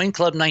the Join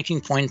Club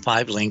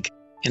 19.5 link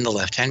in the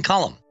left-hand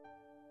column.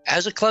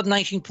 As a Club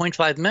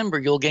 19.5 member,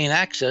 you'll gain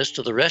access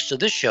to the rest of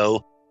this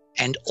show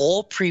and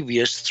all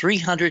previous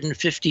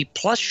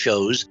 350-plus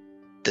shows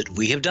that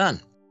we have done.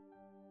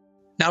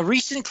 Now,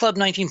 recent Club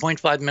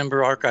 19.5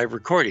 member archive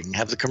recordings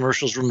have the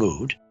commercials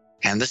removed,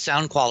 and the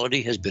sound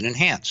quality has been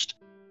enhanced.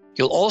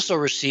 You'll also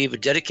receive a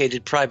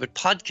dedicated private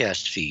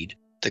podcast feed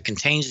that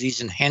contains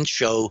these enhanced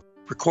show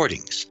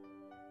recordings.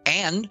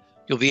 And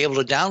you'll be able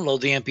to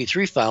download the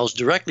MP3 files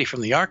directly from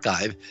the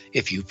archive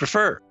if you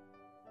prefer.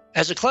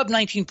 As a Club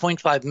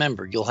 19.5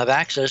 member, you'll have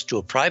access to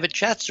a private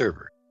chat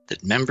server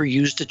that members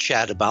use to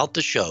chat about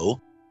the show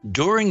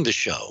during the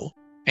show,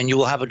 and you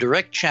will have a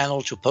direct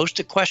channel to post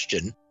a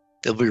question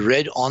that will be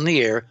read on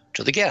the air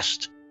to the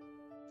guest.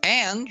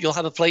 And you'll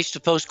have a place to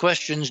post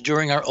questions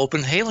during our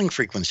open hailing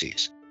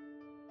frequencies.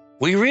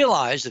 We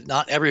realize that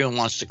not everyone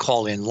wants to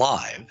call in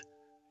live,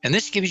 and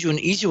this gives you an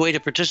easy way to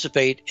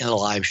participate in a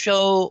live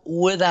show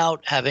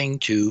without having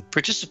to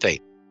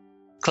participate.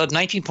 Club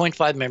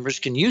 19.5 members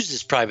can use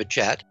this private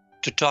chat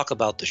to talk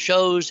about the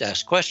shows,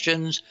 ask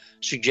questions,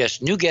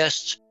 suggest new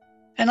guests,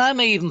 and I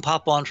may even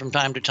pop on from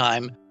time to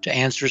time to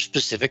answer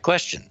specific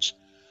questions.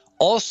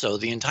 Also,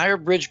 the entire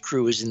Bridge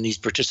crew is in these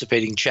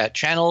participating chat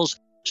channels,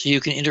 so you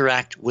can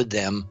interact with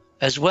them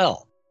as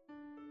well.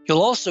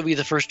 You'll also be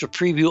the first to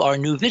preview our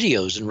new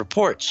videos and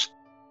reports.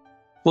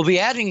 We'll be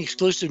adding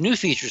exclusive new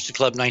features to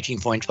Club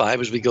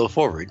 19.5 as we go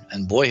forward,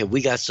 and boy, have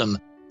we got some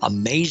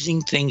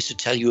amazing things to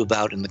tell you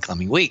about in the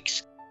coming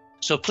weeks.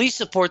 So please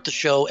support the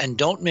show and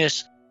don't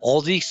miss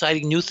all the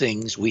exciting new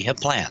things we have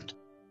planned.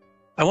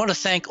 I want to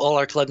thank all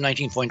our Club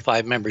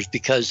 19.5 members,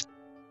 because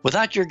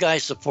without your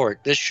guys'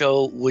 support, this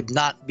show would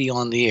not be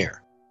on the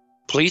air.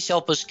 Please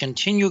help us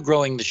continue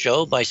growing the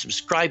show by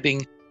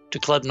subscribing to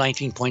Club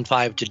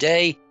 19.5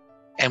 today.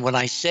 And when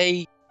I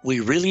say we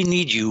really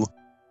need you,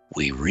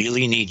 we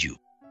really need you.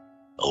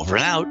 Over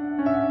and out.